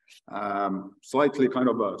 Slightly kind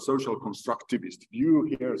of a social constructivist view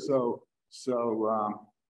here. So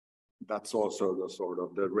that's also the sort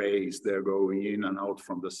of the rays they're going in and out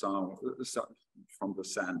from the sand.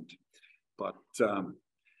 But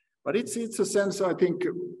it's a sense, I think,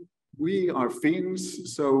 we are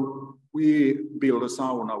Finns, so we build a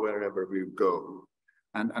sauna wherever we go.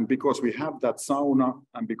 And because we have that sauna,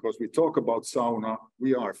 and because we talk about sauna,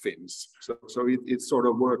 we are Finns. So it sort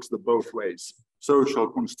of works the both ways. Social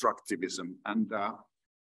constructivism. And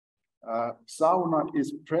sauna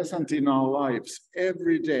is present in our lives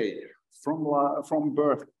every day, from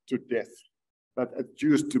birth to death. But it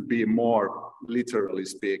used to be more, literally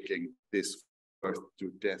speaking, this birth to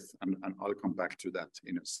death, and I'll come back to that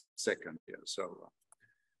in a second here. So,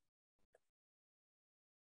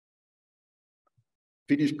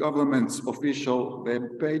 Finnish government's official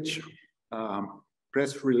webpage,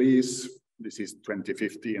 press release. This is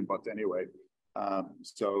 2015, but anyway.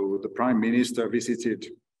 So the Prime Minister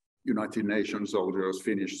visited United Nations soldiers,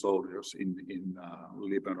 Finnish soldiers in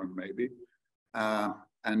Lebanon, maybe,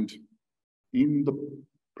 and in the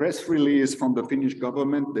press release from the Finnish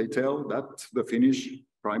government, they tell that the Finnish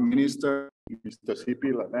Prime Minister, Mr.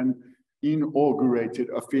 Sipilä, then inaugurated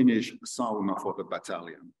a Finnish sauna for the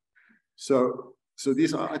battalion. So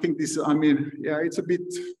this, I think this, I mean, yeah, it's a bit,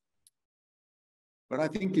 but I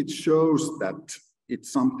think it shows that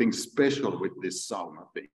it's something special with this sauna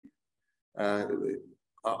thing.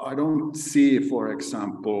 I don't see, for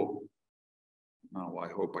example, now I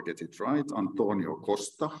hope I get it right, Antonio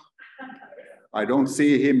Costa. I don't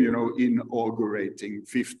see him, you know, inaugurating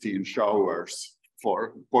 15 showers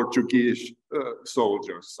for Portuguese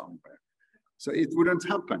soldiers somewhere. So it wouldn't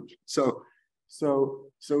happen. So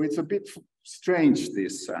it's a bit strange,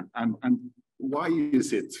 this, and why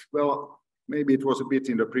is it? Well, maybe it was a bit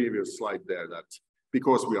in the previous slide there that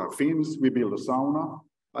because we are Finns, we build a sauna.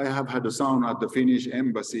 I have had a sauna at the Finnish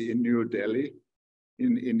embassy in New Delhi,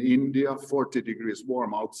 in India, 40 degrees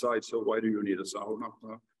warm outside. So why do you need a sauna?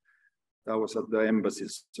 That was at the embassy.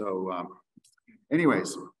 So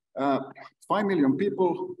anyways, 5 million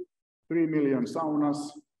people, 3 million saunas.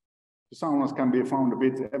 The saunas can be found a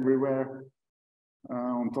bit everywhere,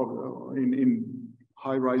 on top, in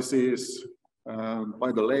high rises,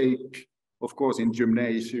 by the lake, of course, in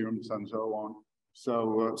gymnasiums and so on.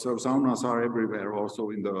 So saunas are everywhere, also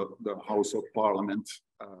in the House of Parliament.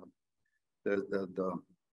 The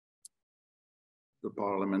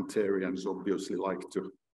parliamentarians obviously like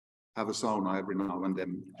to have a sauna every now and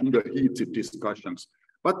then, and the heated discussions.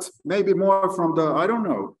 But maybe more from the, I don't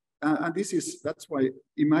know, and that's why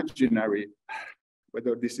imaginary,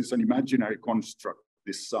 whether this is an imaginary construct,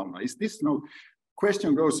 this sauna, is this now,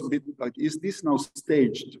 question goes a bit like, is this now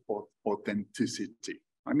staged authenticity?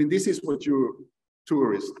 I mean, this is what you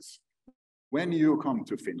tourists, when you come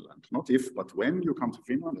to Finland, not if, but when you come to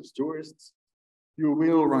Finland as tourists, you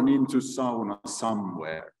will run into sauna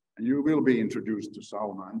somewhere, and you will be introduced to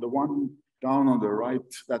sauna. And the one down on the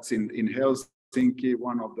right, that's in Helsinki,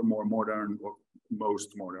 one of the more modern, or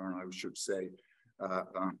most modern, I should say,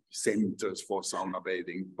 centers for sauna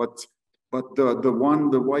bathing. But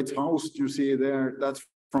the White House you see there, that's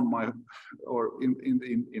from my, or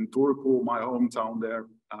in Turku, my hometown there.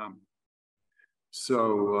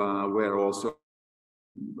 Where also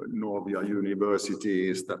Novia University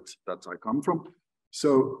is that I come from.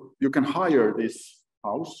 So you can hire this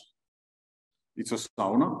house. It's a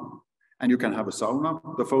sauna, and you can have a sauna.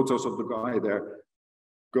 The photos of the guy there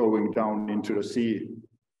going down into the sea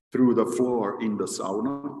through the floor in the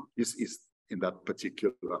sauna is in that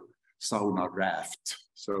particular sauna raft.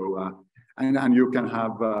 So and you can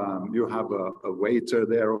have you have a waiter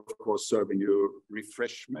there, of course, serving you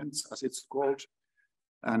refreshments, as it's called.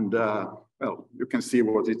 And well, you can see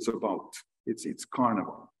what it's about. It's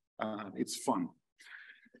carnival. It's fun.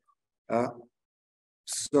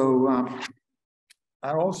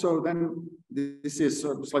 And also then, this is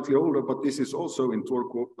slightly older, but this is also in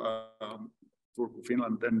Turku,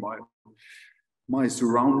 Finland, then my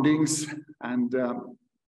surroundings. And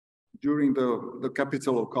during the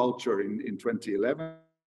Capital of Culture in 2011,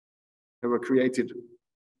 there were created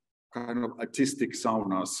kind of artistic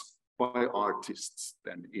saunas by artists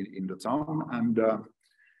then in the town. And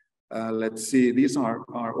let's see, these are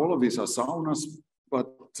all of these are saunas, but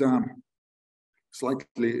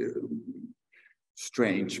slightly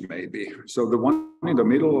strange maybe. So the one in the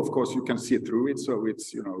middle, of course, you can see through it, so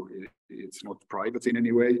it's, you know, it's not private in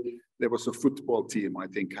any way. There was a football team, I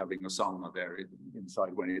think, having a sauna there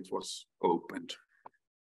inside when it was opened.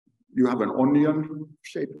 You have an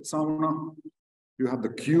onion-shaped sauna. You have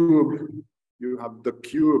the cube. You have the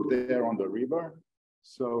cube there on the river.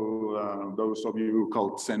 So those of you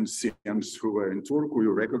Kaltsensians who were in Turku,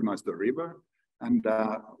 you recognize the river. And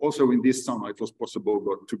also in this sauna, it was possible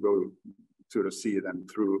to go to the sea then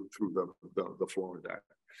through the floor there.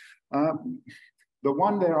 The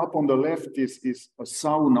one there up on the left is a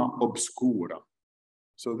sauna obscura.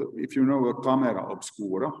 So if you know a camera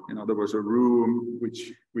obscura, in other words, a room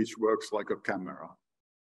which works like a camera.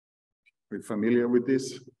 Are you familiar with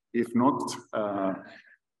this? If not,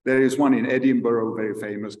 there is one in Edinburgh, very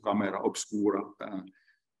famous camera obscura.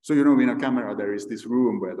 So, you know, in a camera, there is this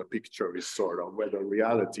room where the picture is sort of, where the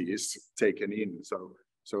reality is taken in. So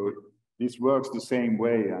this works the same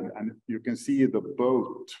way, and you can see the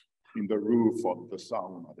boat in the roof of the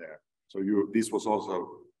sauna there. So this was also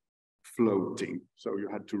floating. So you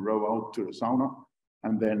had to row out to the sauna,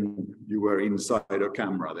 and then you were inside a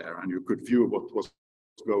camera there, and you could view what was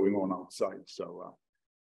going on outside.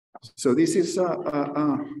 So this is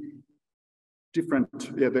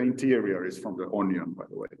different. Yeah, the interior is from the onion, by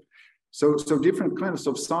the way. So different kinds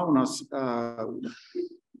of saunas.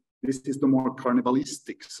 This is the more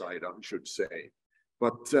carnivalistic side, I should say.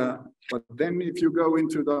 But then if you go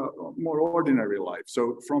into the more ordinary life,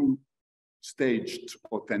 so from staged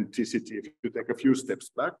authenticity, if you take a few steps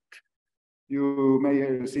back, you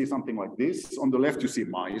may see something like this. On the left, you see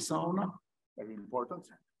my sauna, very important.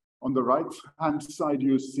 On the right-hand side,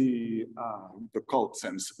 you see the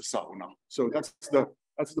Kaltsens sauna. So that's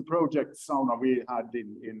That's the project sauna we had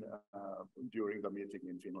during the meeting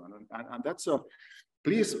in Finland. And that's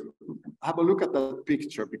please have a look at that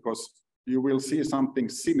picture, because you will see something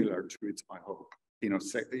similar to it, I hope, in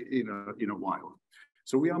a while.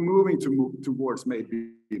 So we are moving towards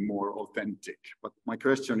maybe more authentic. But my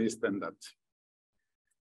question is then that,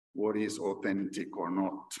 what is authentic or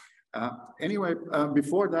not? Anyway,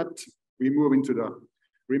 before that, we move into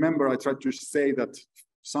remember I tried to say that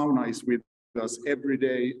sauna is with us every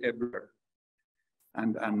day, everywhere.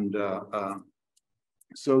 And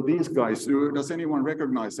so these guys, does anyone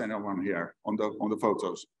recognize anyone here on the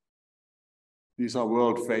photos? These are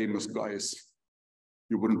world famous guys.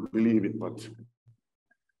 You wouldn't believe it, but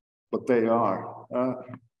they are.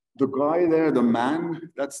 The guy there, the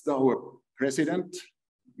man, that's our president,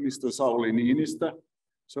 Mr. Sauli Niinistö.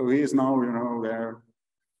 So he is now, there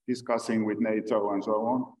discussing with NATO and so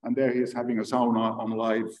on. And there he's having a sauna on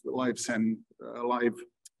live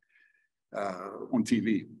on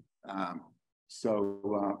TV.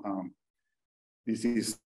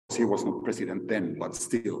 He was not president then, but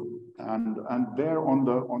still. And there on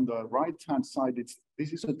the right-hand side,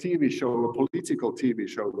 this is a TV show, a political TV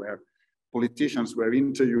show where politicians were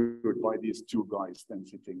interviewed by these two guys then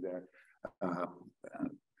sitting there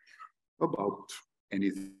about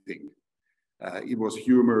anything. It was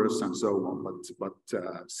humorous and so on, but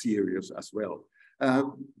serious as well. The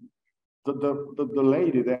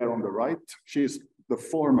lady there on the right, she's the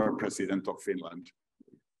former president of Finland,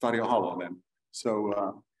 Tarja Halonen. So,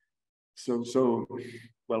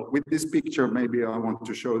 well, with this picture, maybe I want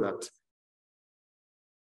to show that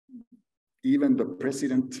even the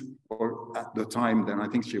president, or at the time, then I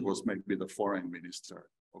think she was maybe the foreign minister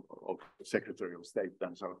of Secretary of State.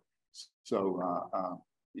 And so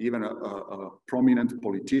even a prominent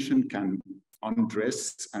politician can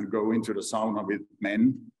undress and go into the sauna with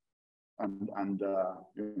men. And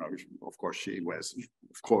of course, she was,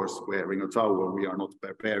 of course, wearing a towel. We are not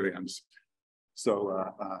barbarians. So,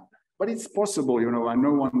 but it's possible, and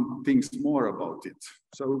no one thinks more about it.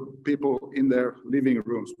 So people in their living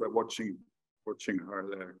rooms were watching her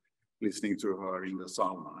there, listening to her in the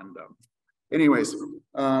sauna. And anyways,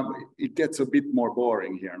 it gets a bit more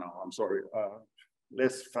boring here now. I'm sorry.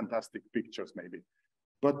 Less fantastic pictures, maybe.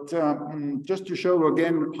 But just to show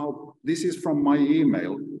again how this is from my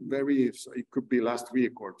email, it could be last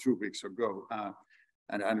week or 2 weeks ago.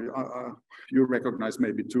 And you recognize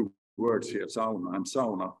maybe two words here, sauna and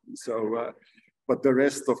sauna. So, but the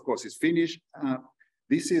rest, of course, is Finnish.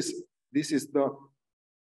 This is the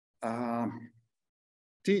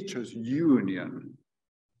teachers' union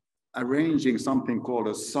arranging something called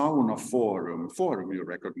a sauna forum. Forum you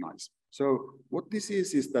recognize. So what this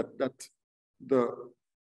is that the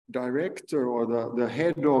director or the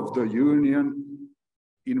head of the union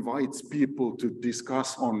invites people to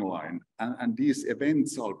discuss online, and these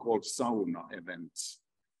events are called sauna events,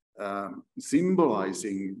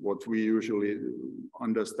 symbolizing what we usually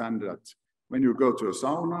understand, that when you go to a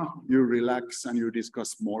sauna, you relax and you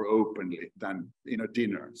discuss more openly than in a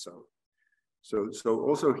dinner. So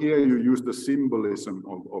also here you use the symbolism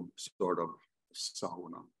of sort of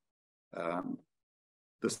sauna.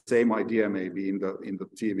 The same idea maybe in the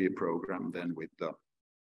TV program then with the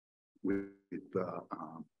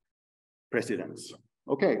presidents.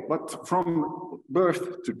 Okay, but from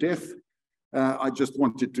birth to death, I just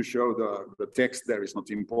wanted to show the text there is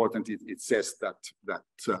not important. It says that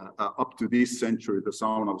up to this century, the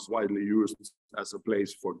sauna was widely used as a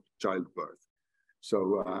place for childbirth.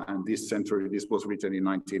 So, and this century, this was written in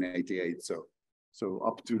 1988. So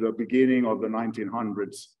up to the beginning of the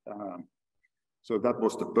 1900s, so that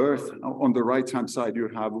was the birth. On the right-hand side, you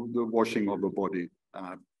have the washing of the body.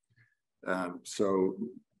 So,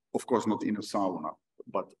 of course, not in a sauna,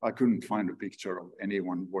 but I couldn't find a picture of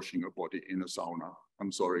anyone washing a body in a sauna.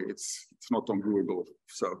 I'm sorry, it's not on Google.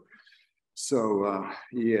 So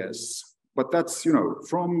yes, but that's,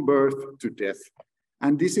 from birth to death.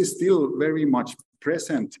 And this is still very much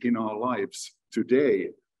present in our lives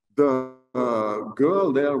today. The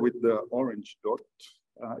girl there with the orange dot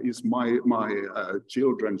is my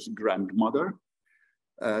children's grandmother.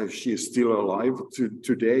 She's still alive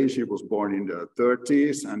today. She was born in the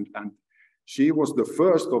 30s, and she was the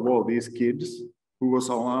first of all these kids who was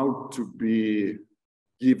allowed to be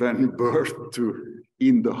given birth to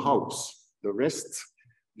in the house. The rest,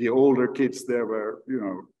 the older kids, they were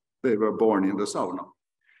born in the sauna.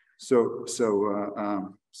 So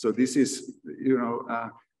this is,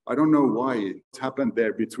 I don't know why it happened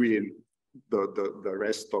there between the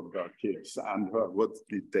rest of the kids and her. What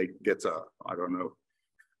did they get? I don't know,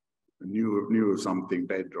 a new something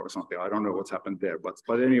bed or something. I don't know what's happened there, but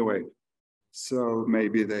anyway, So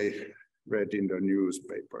maybe they read in the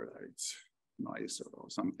newspaper that it's nicer or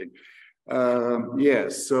something.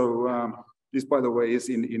 Yes, so this, by the way, is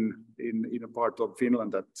in a part of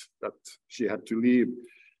Finland that she had to leave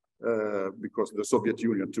because the Soviet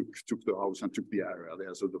Union took the house and took the area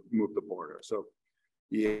there, so they moved the border. So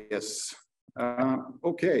yes,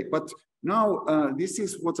 okay, but now this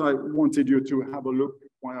is what I wanted you to have a look.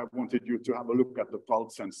 Why I wanted you to have a look at the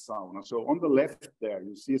pulse and sauna. So on the left there,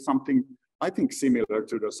 you see something I think similar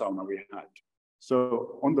to the sauna we had.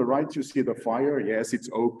 So on the right, you see the fire. Yes, it's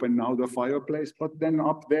open now, the fireplace. But then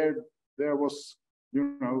up there was,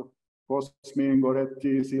 you know, Cosmin,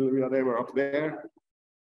 Goretti, Silvia, they were up there.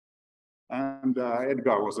 And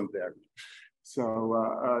Edgar wasn't there. So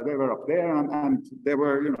they were up there and there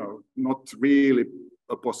were, you know, not really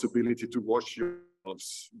a possibility to wash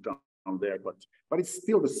yourselves down there, but it's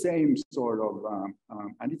still the same sort of,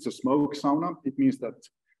 and it's a smoke sauna. It means that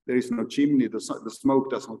there is no chimney, the smoke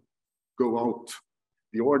doesn't go out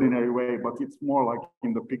the ordinary way, but it's more like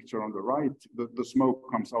in the picture on the right, the smoke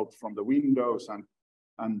comes out from the windows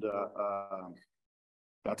and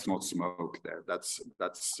that's not smoke there. That's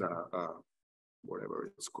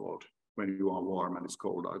whatever it's called when you are warm and it's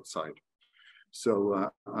cold outside.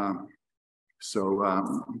 So,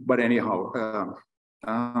 but anyhow,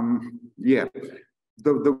 yeah,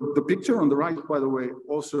 the picture on the right, by the way,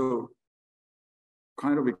 also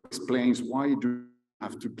kind of explains why do you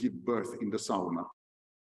have to give birth in the sauna.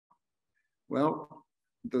 Well,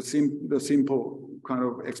 the simple kind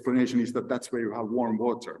of explanation is that that's where you have warm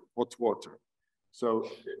water, hot water. So,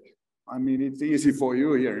 I mean, it's easy for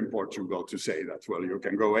you here in Portugal to say that, well, you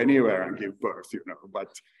can go anywhere and give birth, you know,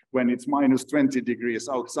 but when it's minus 20 degrees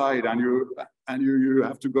outside and you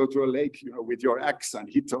have to go to a lake, you know, with your axe and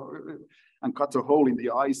and cut a hole in the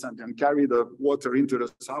ice and then carry the water into the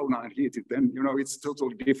sauna and heat it, then, you know, it's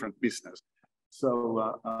totally different business.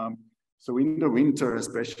 So, so in the winter,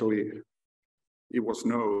 especially, it was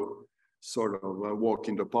no sort of walk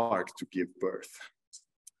in the park to give birth.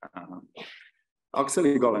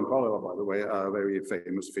 Akseli Gallen-Kaleva, by the way, a very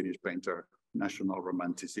famous Finnish painter, national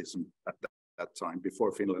romanticism at that time,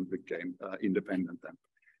 before Finland became independent then.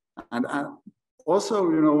 And also,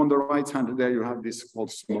 you know, on the right hand there, you have this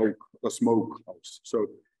called a smoke house. So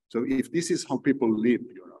if this is how people live,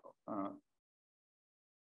 you know,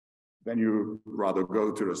 then you rather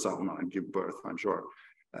go to the sauna and give birth, I'm sure.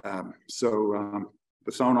 The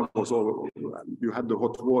sauna was all, you had the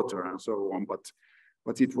hot water and so on,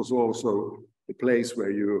 but it was also a place where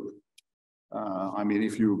you, I mean,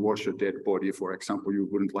 if you wash a dead body, for example, you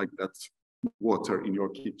wouldn't like that water in your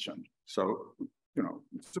kitchen. So, you know,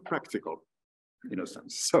 it's a practical in a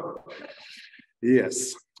sense. So,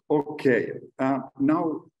 yes, okay.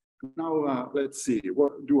 Now, let's see.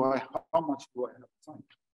 How much do I have time?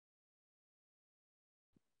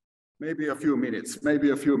 Maybe a few minutes,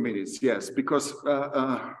 yes, because,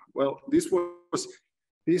 well,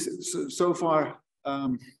 so far,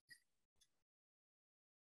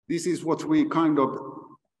 this is what we kind of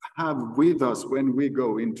have with us when we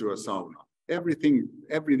go into a sauna. Everything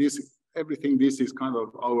this is kind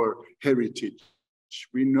of our heritage.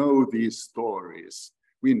 We know these stories.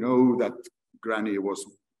 We know that Granny was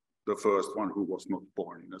the first one who was not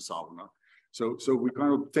born in a sauna. So we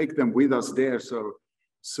kind of take them with us there. So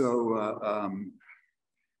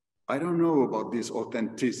I don't know about this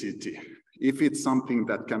authenticity. If it's something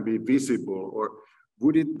that can be visible, or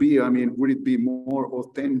would it be, I mean, would it be more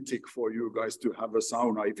authentic for you guys to have a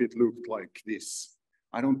sauna if it looked like this?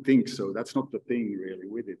 I don't think so. That's not the thing really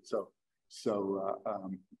with it. So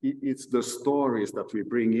it's the stories that we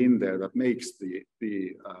bring in there that makes the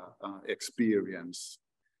experience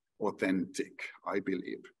authentic, I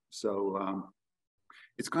believe. So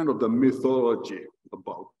it's kind of the mythology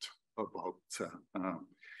about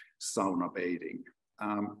sauna bathing.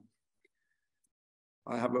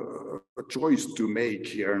 I have a choice to make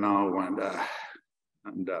here now,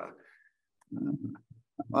 and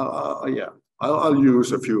yeah, I'll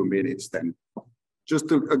use a few minutes then, just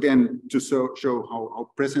to again to show how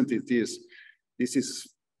present it is. This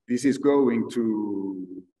is going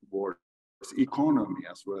towards economy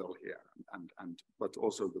as well here, but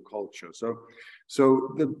also the culture.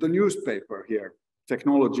 So the newspaper here,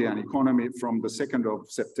 Technology and Economy, from the 2nd of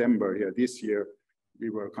September here this year. We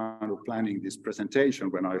were kind of planning this presentation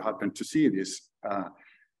when I happened to see this.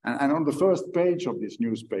 And on the first page of this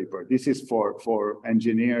newspaper, this is for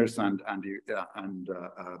engineers and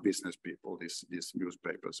business people, this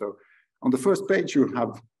newspaper. So on the first page, you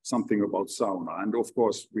have something about sauna. And of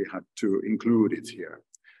course, we had to include it here.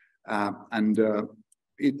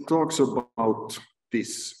 It talks about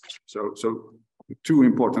this. So two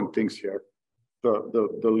important things here.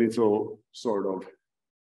 the little sort of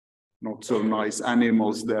not so nice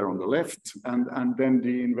animals there on the left, and then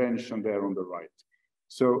the invention there on the right.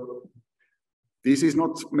 So this is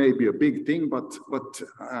not maybe a big thing, but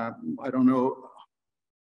I don't know,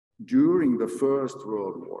 during the First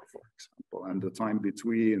World War, for example, and the time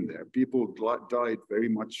between there, people died very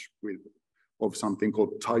much of something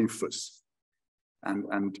called typhus.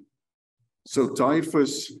 And so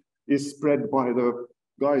typhus is spread by the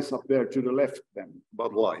guys up there to the left then,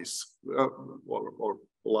 but lice, or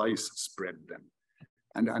lice spread them.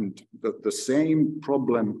 And the same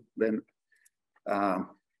problem then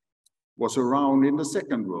was around in the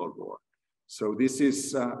Second World War. So this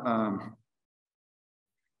is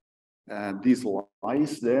these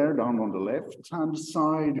lice there down on the left-hand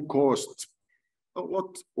side caused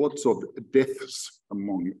lots of deaths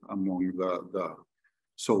among the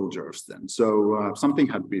soldiers then. So something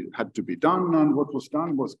had to be done, and what was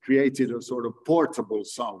done was created a sort of portable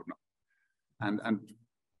sauna. And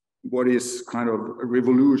what is kind of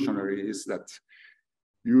revolutionary is that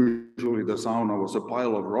usually the sauna was a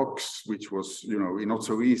pile of rocks, which was, you know, not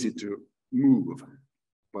so easy to move.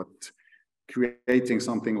 But creating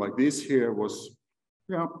something like this here was,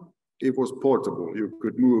 yeah, it was portable. You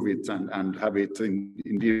could move it and have it in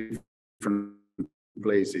different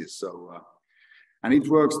places. So, and it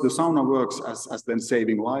works, the sauna works as then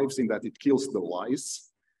saving lives in that it kills the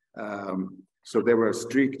lice. So they were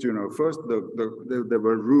strict, you know, first there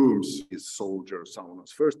were rooms, soldier saunas.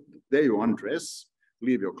 First, there you undress,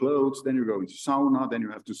 leave your clothes, then you go into sauna, then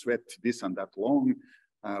you have to sweat this and that long,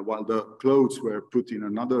 while the clothes were put in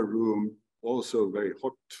another room, also very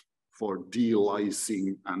hot for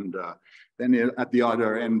de-licing. And then at the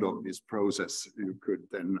other end of this process, you could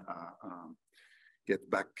then get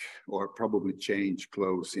back or probably change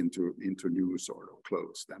clothes into new sort of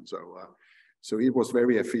clothes then. So it was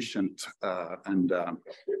very efficient, and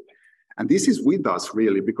this is with us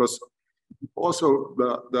really, because also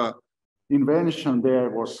the invention there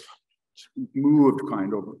was moved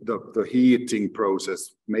kind of the heating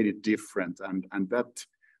process, made it different, and that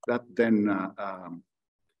then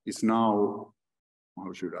is now,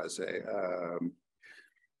 how should I say,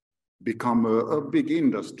 become a big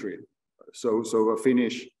industry. So a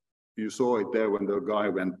Finnish, you saw it there when the guy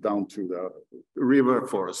went down to the river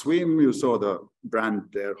for a swim. You saw the brand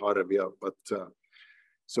there, Harvia. But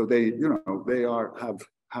so they, you know, they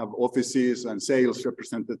have offices and sales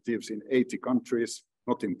representatives in 80 countries,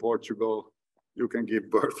 not in Portugal. You can give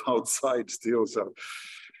birth outside still. So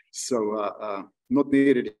not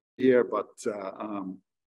needed here, but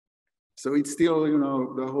so it's still, you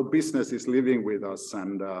know, the whole business is living with us.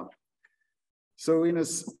 And so in a,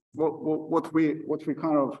 what we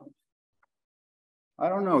kind of, I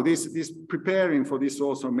don't know, this preparing for this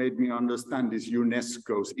also made me understand this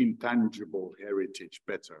UNESCO's intangible heritage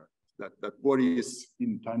better. That what is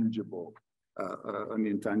intangible, an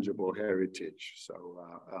intangible heritage. So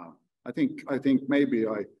I think maybe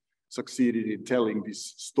I succeeded in telling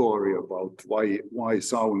this story about why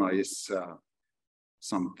sauna is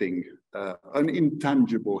something, an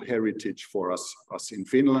intangible heritage for us in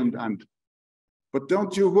Finland. But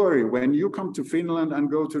don't you worry, when you come to Finland and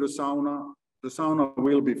go to the sauna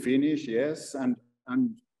will be Finnish, yes, and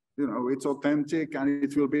you know, it's authentic and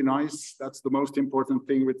it will be nice. That's the most important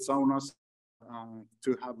thing with saunas,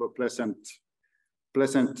 to have a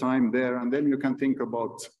pleasant time there. And then you can think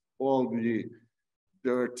about all the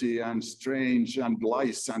dirty and strange and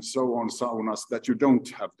lice and so on saunas that you don't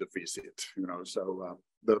have to visit, you know, so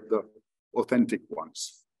the authentic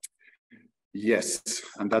ones. Yes,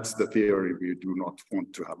 and that's the theory we do not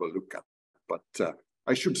want to have a look at. But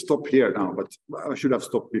I should stop here now, but I should have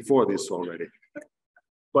stopped before this already.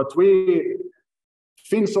 But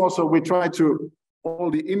Finns also, we try to, all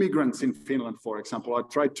the immigrants in Finland, for example, I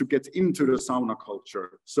tried to get into the sauna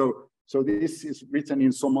culture. So this is written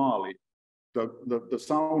in Somali. The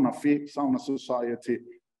sauna society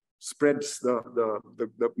spreads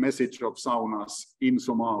the message of saunas in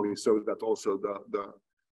Somali, so that also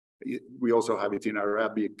we also have it in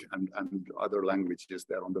Arabic and other languages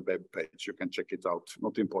there on the web page. You can check it out,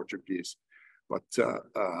 not in Portuguese, but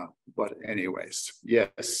anyways,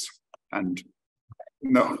 yes, and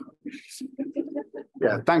no.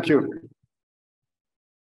 Yeah, thank you.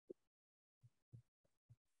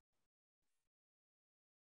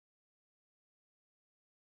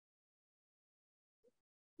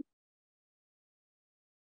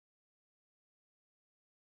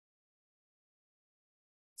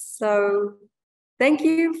 So thank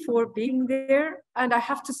you for being there. And I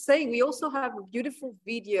have to say, we also have a beautiful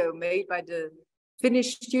video made by the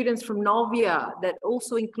Finnish students from Novia that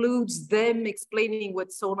also includes them explaining what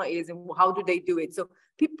sauna is and how do they do it. So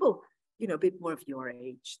people, you know, a bit more of your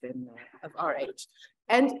age than of our age.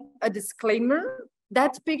 And a disclaimer,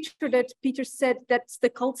 that picture that Peter said, that's the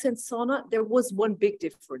cult sense sauna, there was one big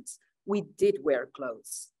difference. We did wear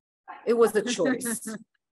clothes. It was a choice.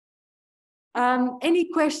 Any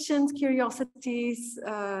questions, curiosities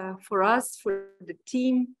for us, for the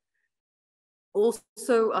team?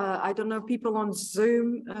 Also, I don't know, people on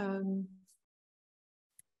Zoom,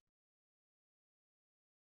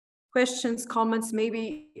 questions, comments,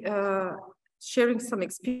 maybe sharing some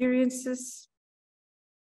experiences.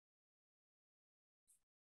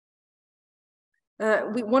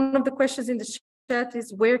 One of the questions in the chat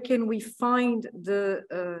is, where can we find the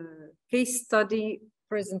case study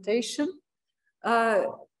presentation?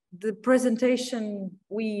 The presentation,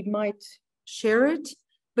 we might share it,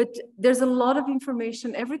 but there's a lot of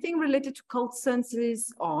information. Everything related to cult sense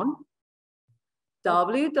is on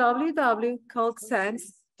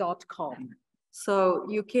www.cultsense.com. So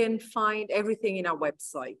you can find everything in our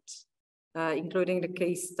website, including the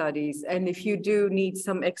case studies. And if you do need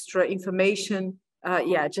some extra information,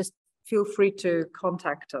 yeah, just feel free to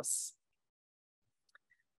contact us.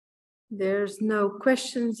 There's no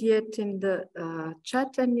questions yet in the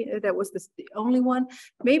chat, and that was the only one.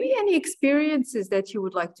 Maybe any experiences that you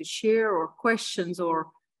would like to share, or questions,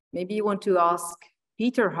 or maybe you want to ask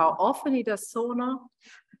Peter how often he does sauna,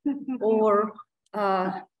 or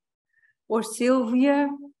Sylvia,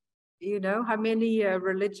 you know, how many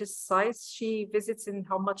religious sites she visits and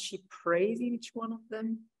how much she prays in each one of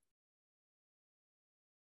them.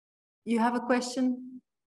 You have a question?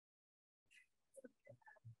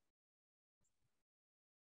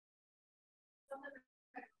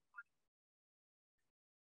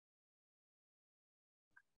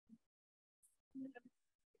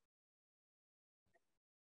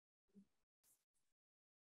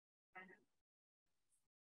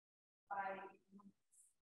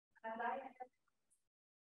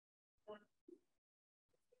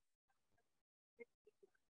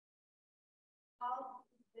 How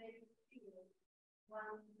they feel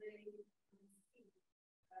when they see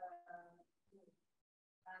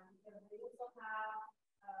and they also have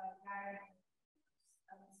guidance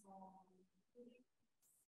and so on,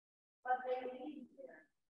 but they live there,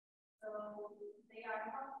 so they are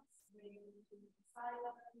not willing to be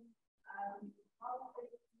silent. How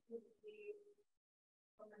they feel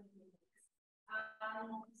for many years.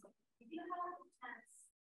 If you have a chance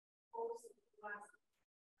also to ask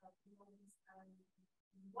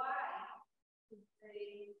why did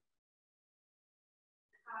they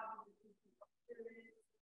have the experience?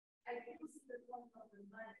 I think this is the point of the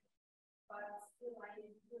money, but still I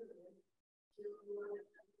am curious to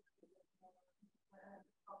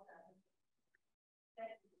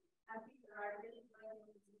I think there are many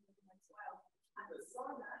problems as well. And the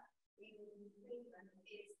sauna in England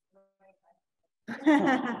is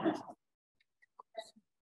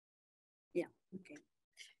yeah, okay.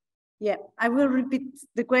 Yeah, I will repeat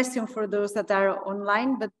the question for those that are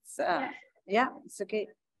online, but yeah, it's okay.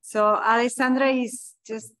 So Alessandra is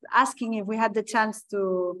just asking if we had the chance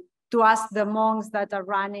to ask the monks that are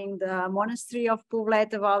running the monastery of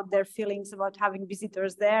Poblet about their feelings about having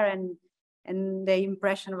visitors there and their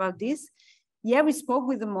impression about this. Yeah, we spoke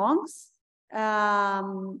with the monks,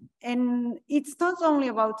 and it's not only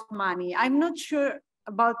about money. I'm not sure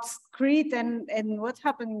about Crete and what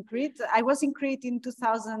happened in Crete. I was in Crete in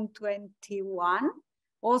 2021,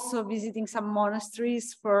 also visiting some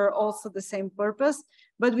monasteries for also the same purpose,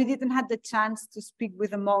 but we didn't have the chance to speak with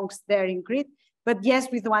the monks there in Crete, but yes,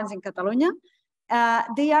 with the ones in Catalonia.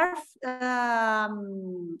 They are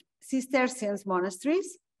Cistercian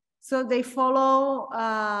monasteries, so they follow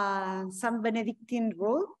some Benedictine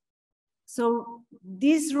rule. So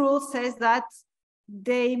this rule says that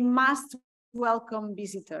they must welcome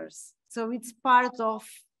visitors. So it's part of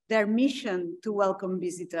their mission to welcome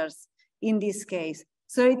visitors in this case.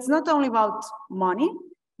 So it's not only about money,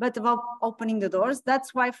 but about opening the doors.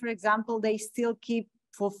 That's why, for example, they still keep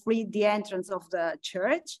for free the entrance of the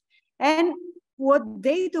church. And what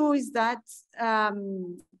they do is that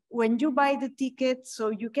when you buy the ticket, so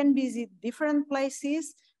you can visit different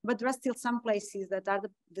places, but there are still some places that are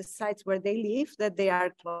the sites where they live that they are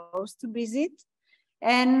close to visit.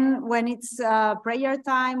 And when it's prayer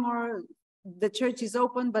time, or the church is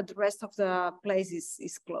open, but the rest of the place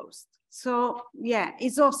is closed. So yeah,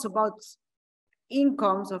 it's also about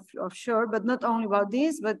incomes of sure, but not only about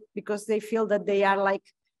this, but because they feel that they are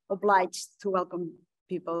like obliged to welcome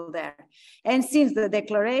people there. And since the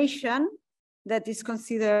declaration that is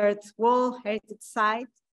considered World Heritage Site,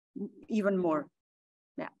 even more.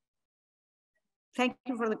 thank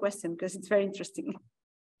you for the question, because it's very interesting.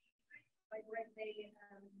 Like when they,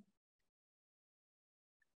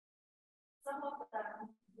 some of them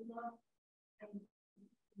do not enjoy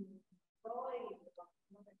the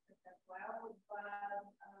document as well, but I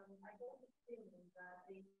don't think that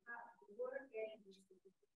they have to work and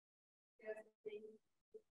because they.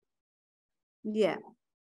 Yeah.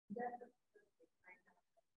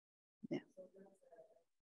 Yeah.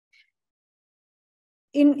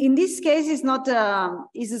 In this case, it's not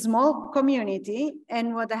it's a small community,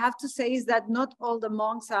 and what I have to say is that not all the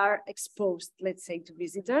monks are exposed, let's say, to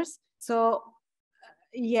visitors. So,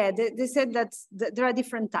 yeah, they said that there are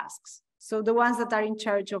different tasks. So the ones that are in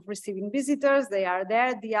charge of receiving visitors, they are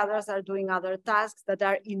there. The others are doing other tasks that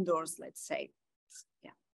are indoors, let's say.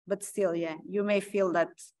 Yeah, but still, yeah, you may feel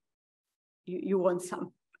that you want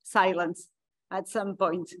some silence at some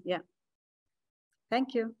point. Yeah.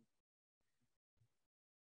 Thank you.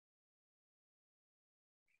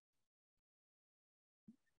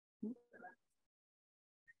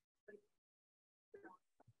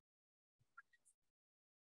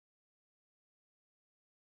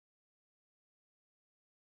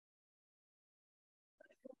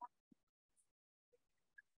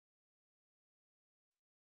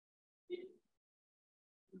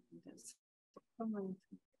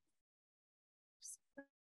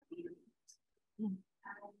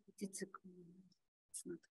 It's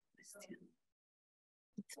not a question.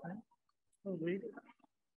 It's fine. Oh, really?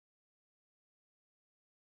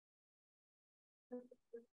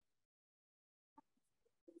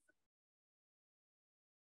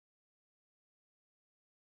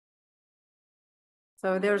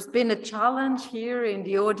 So there's been a challenge here in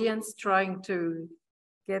the audience trying to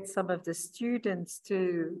get some of the students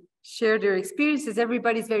to share their experiences.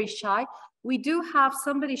 Everybody's very shy. We do have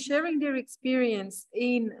somebody sharing their experience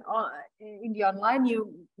in the online.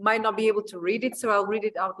 You might not be able to read it, so I'll read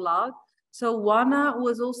it out loud. So Juana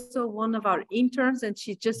was also one of our interns, and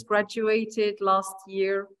she just graduated last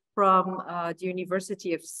year from the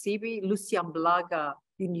University of Sibiu, Lucian Blaga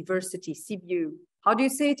University, Sibiu. How do you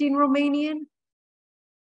say it in Romanian?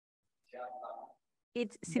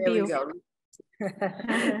 It's Sibiu.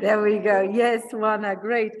 There we go. Yes, Juana,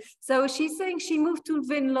 great. So she's saying she moved to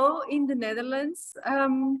Venlo in the Netherlands.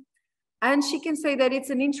 And she can say that it's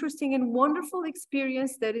an interesting and wonderful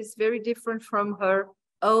experience that is very different from her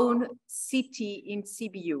own city in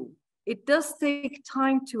Sibiu. It does take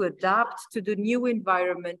time to adapt to the new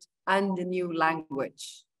environment and the new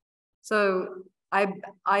language. So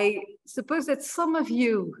I suppose that some of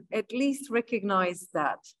you at least recognize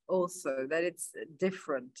that also, that it's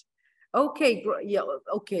different. Okay, yeah,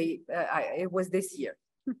 okay, it was this year,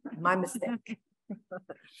 my mistake.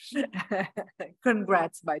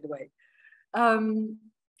 Congrats, by the way. I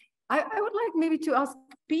would like maybe to ask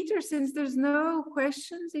Peter, since there's no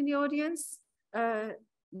questions in the audience,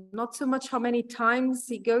 not so much how many times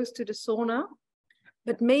he goes to the sauna,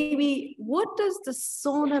 but maybe what does the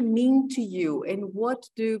sauna mean to you, and what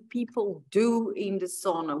do people do in the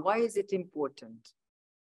sauna? Why is it important?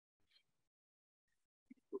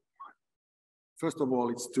 First of all,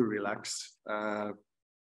 it's to relax.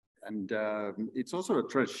 And it's also a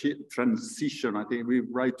transition. I think we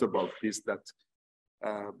write about this, that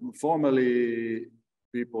formerly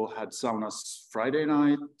people had saunas Friday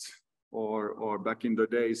night, or back in the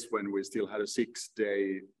days when we still had a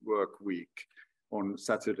 6-day work week on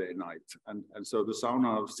Saturday night. And so the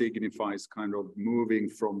sauna signifies kind of moving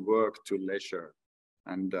from work to leisure.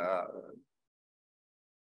 And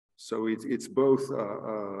so it's both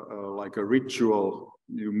like a ritual.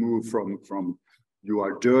 You move from you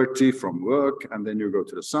are dirty from work, and then you go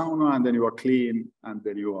to the sauna, and then you are clean, and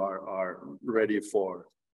then you are ready for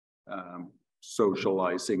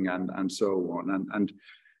socializing and so on. And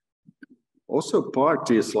also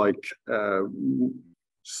parties, like I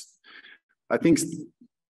think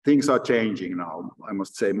things are changing now. I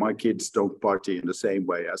must say, my kids don't party in the same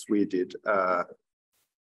way as we did.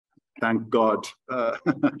 Thank God.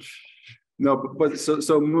 No, but so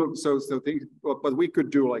things. But we could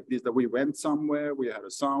do like this: that we went somewhere, we had a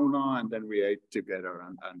sauna, and then we ate together,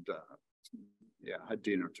 and yeah, had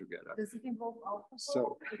dinner together. Does it involve alcohol?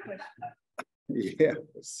 So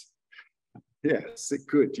yes, it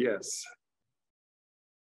could. Yes.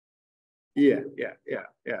 Yeah.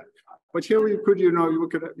 But here you could,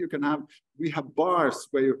 you can have, we have bars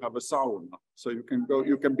where you have a sauna. So you can go,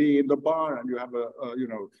 you can be in the bar and you have a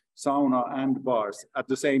sauna and bars at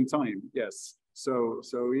the same time. Yes. So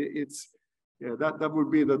it's, yeah, that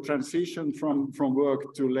would be the transition from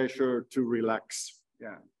work to leisure to relax.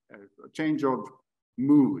 Yeah. A change of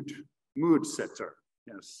mood setter.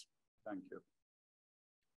 Yes. Thank you.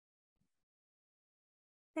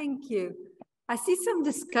 Thank you. I see some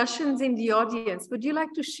discussions in the audience. Would you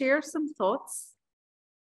like to share some thoughts?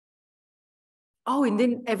 Oh, and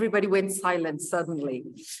then everybody went silent suddenly.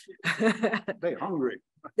 They're hungry.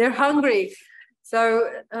 They're hungry. So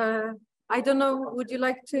I don't know, would you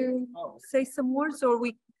like to say some words or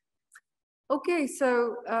we? Okay,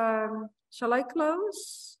 so shall I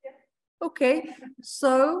close? Okay,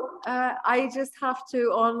 so I just have to,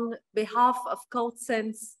 on behalf of Cult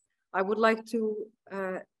Sense, I would like to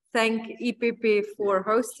thank EPP for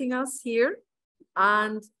hosting us here,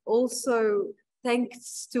 and also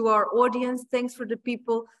thanks to our audience, thanks for the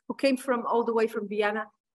people who came from all the way from Vienna.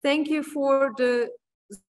 Thank you for the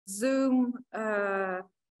Zoom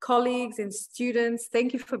colleagues and students.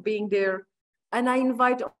 Thank you for being there. And I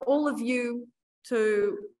invite all of you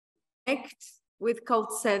to connect with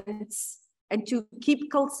Cult Sense and to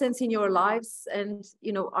keep Cult Sense in your lives and,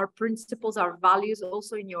 you know, our principles, our values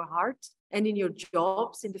also in your heart and in your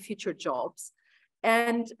jobs, in the future jobs.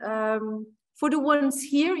 And for the ones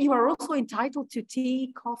here, you are also entitled to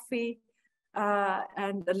tea, coffee,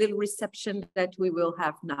 and a little reception that we will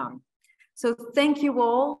have now. So thank you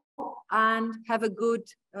all and have a good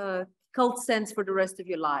Cult Sense for the rest of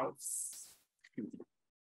your lives.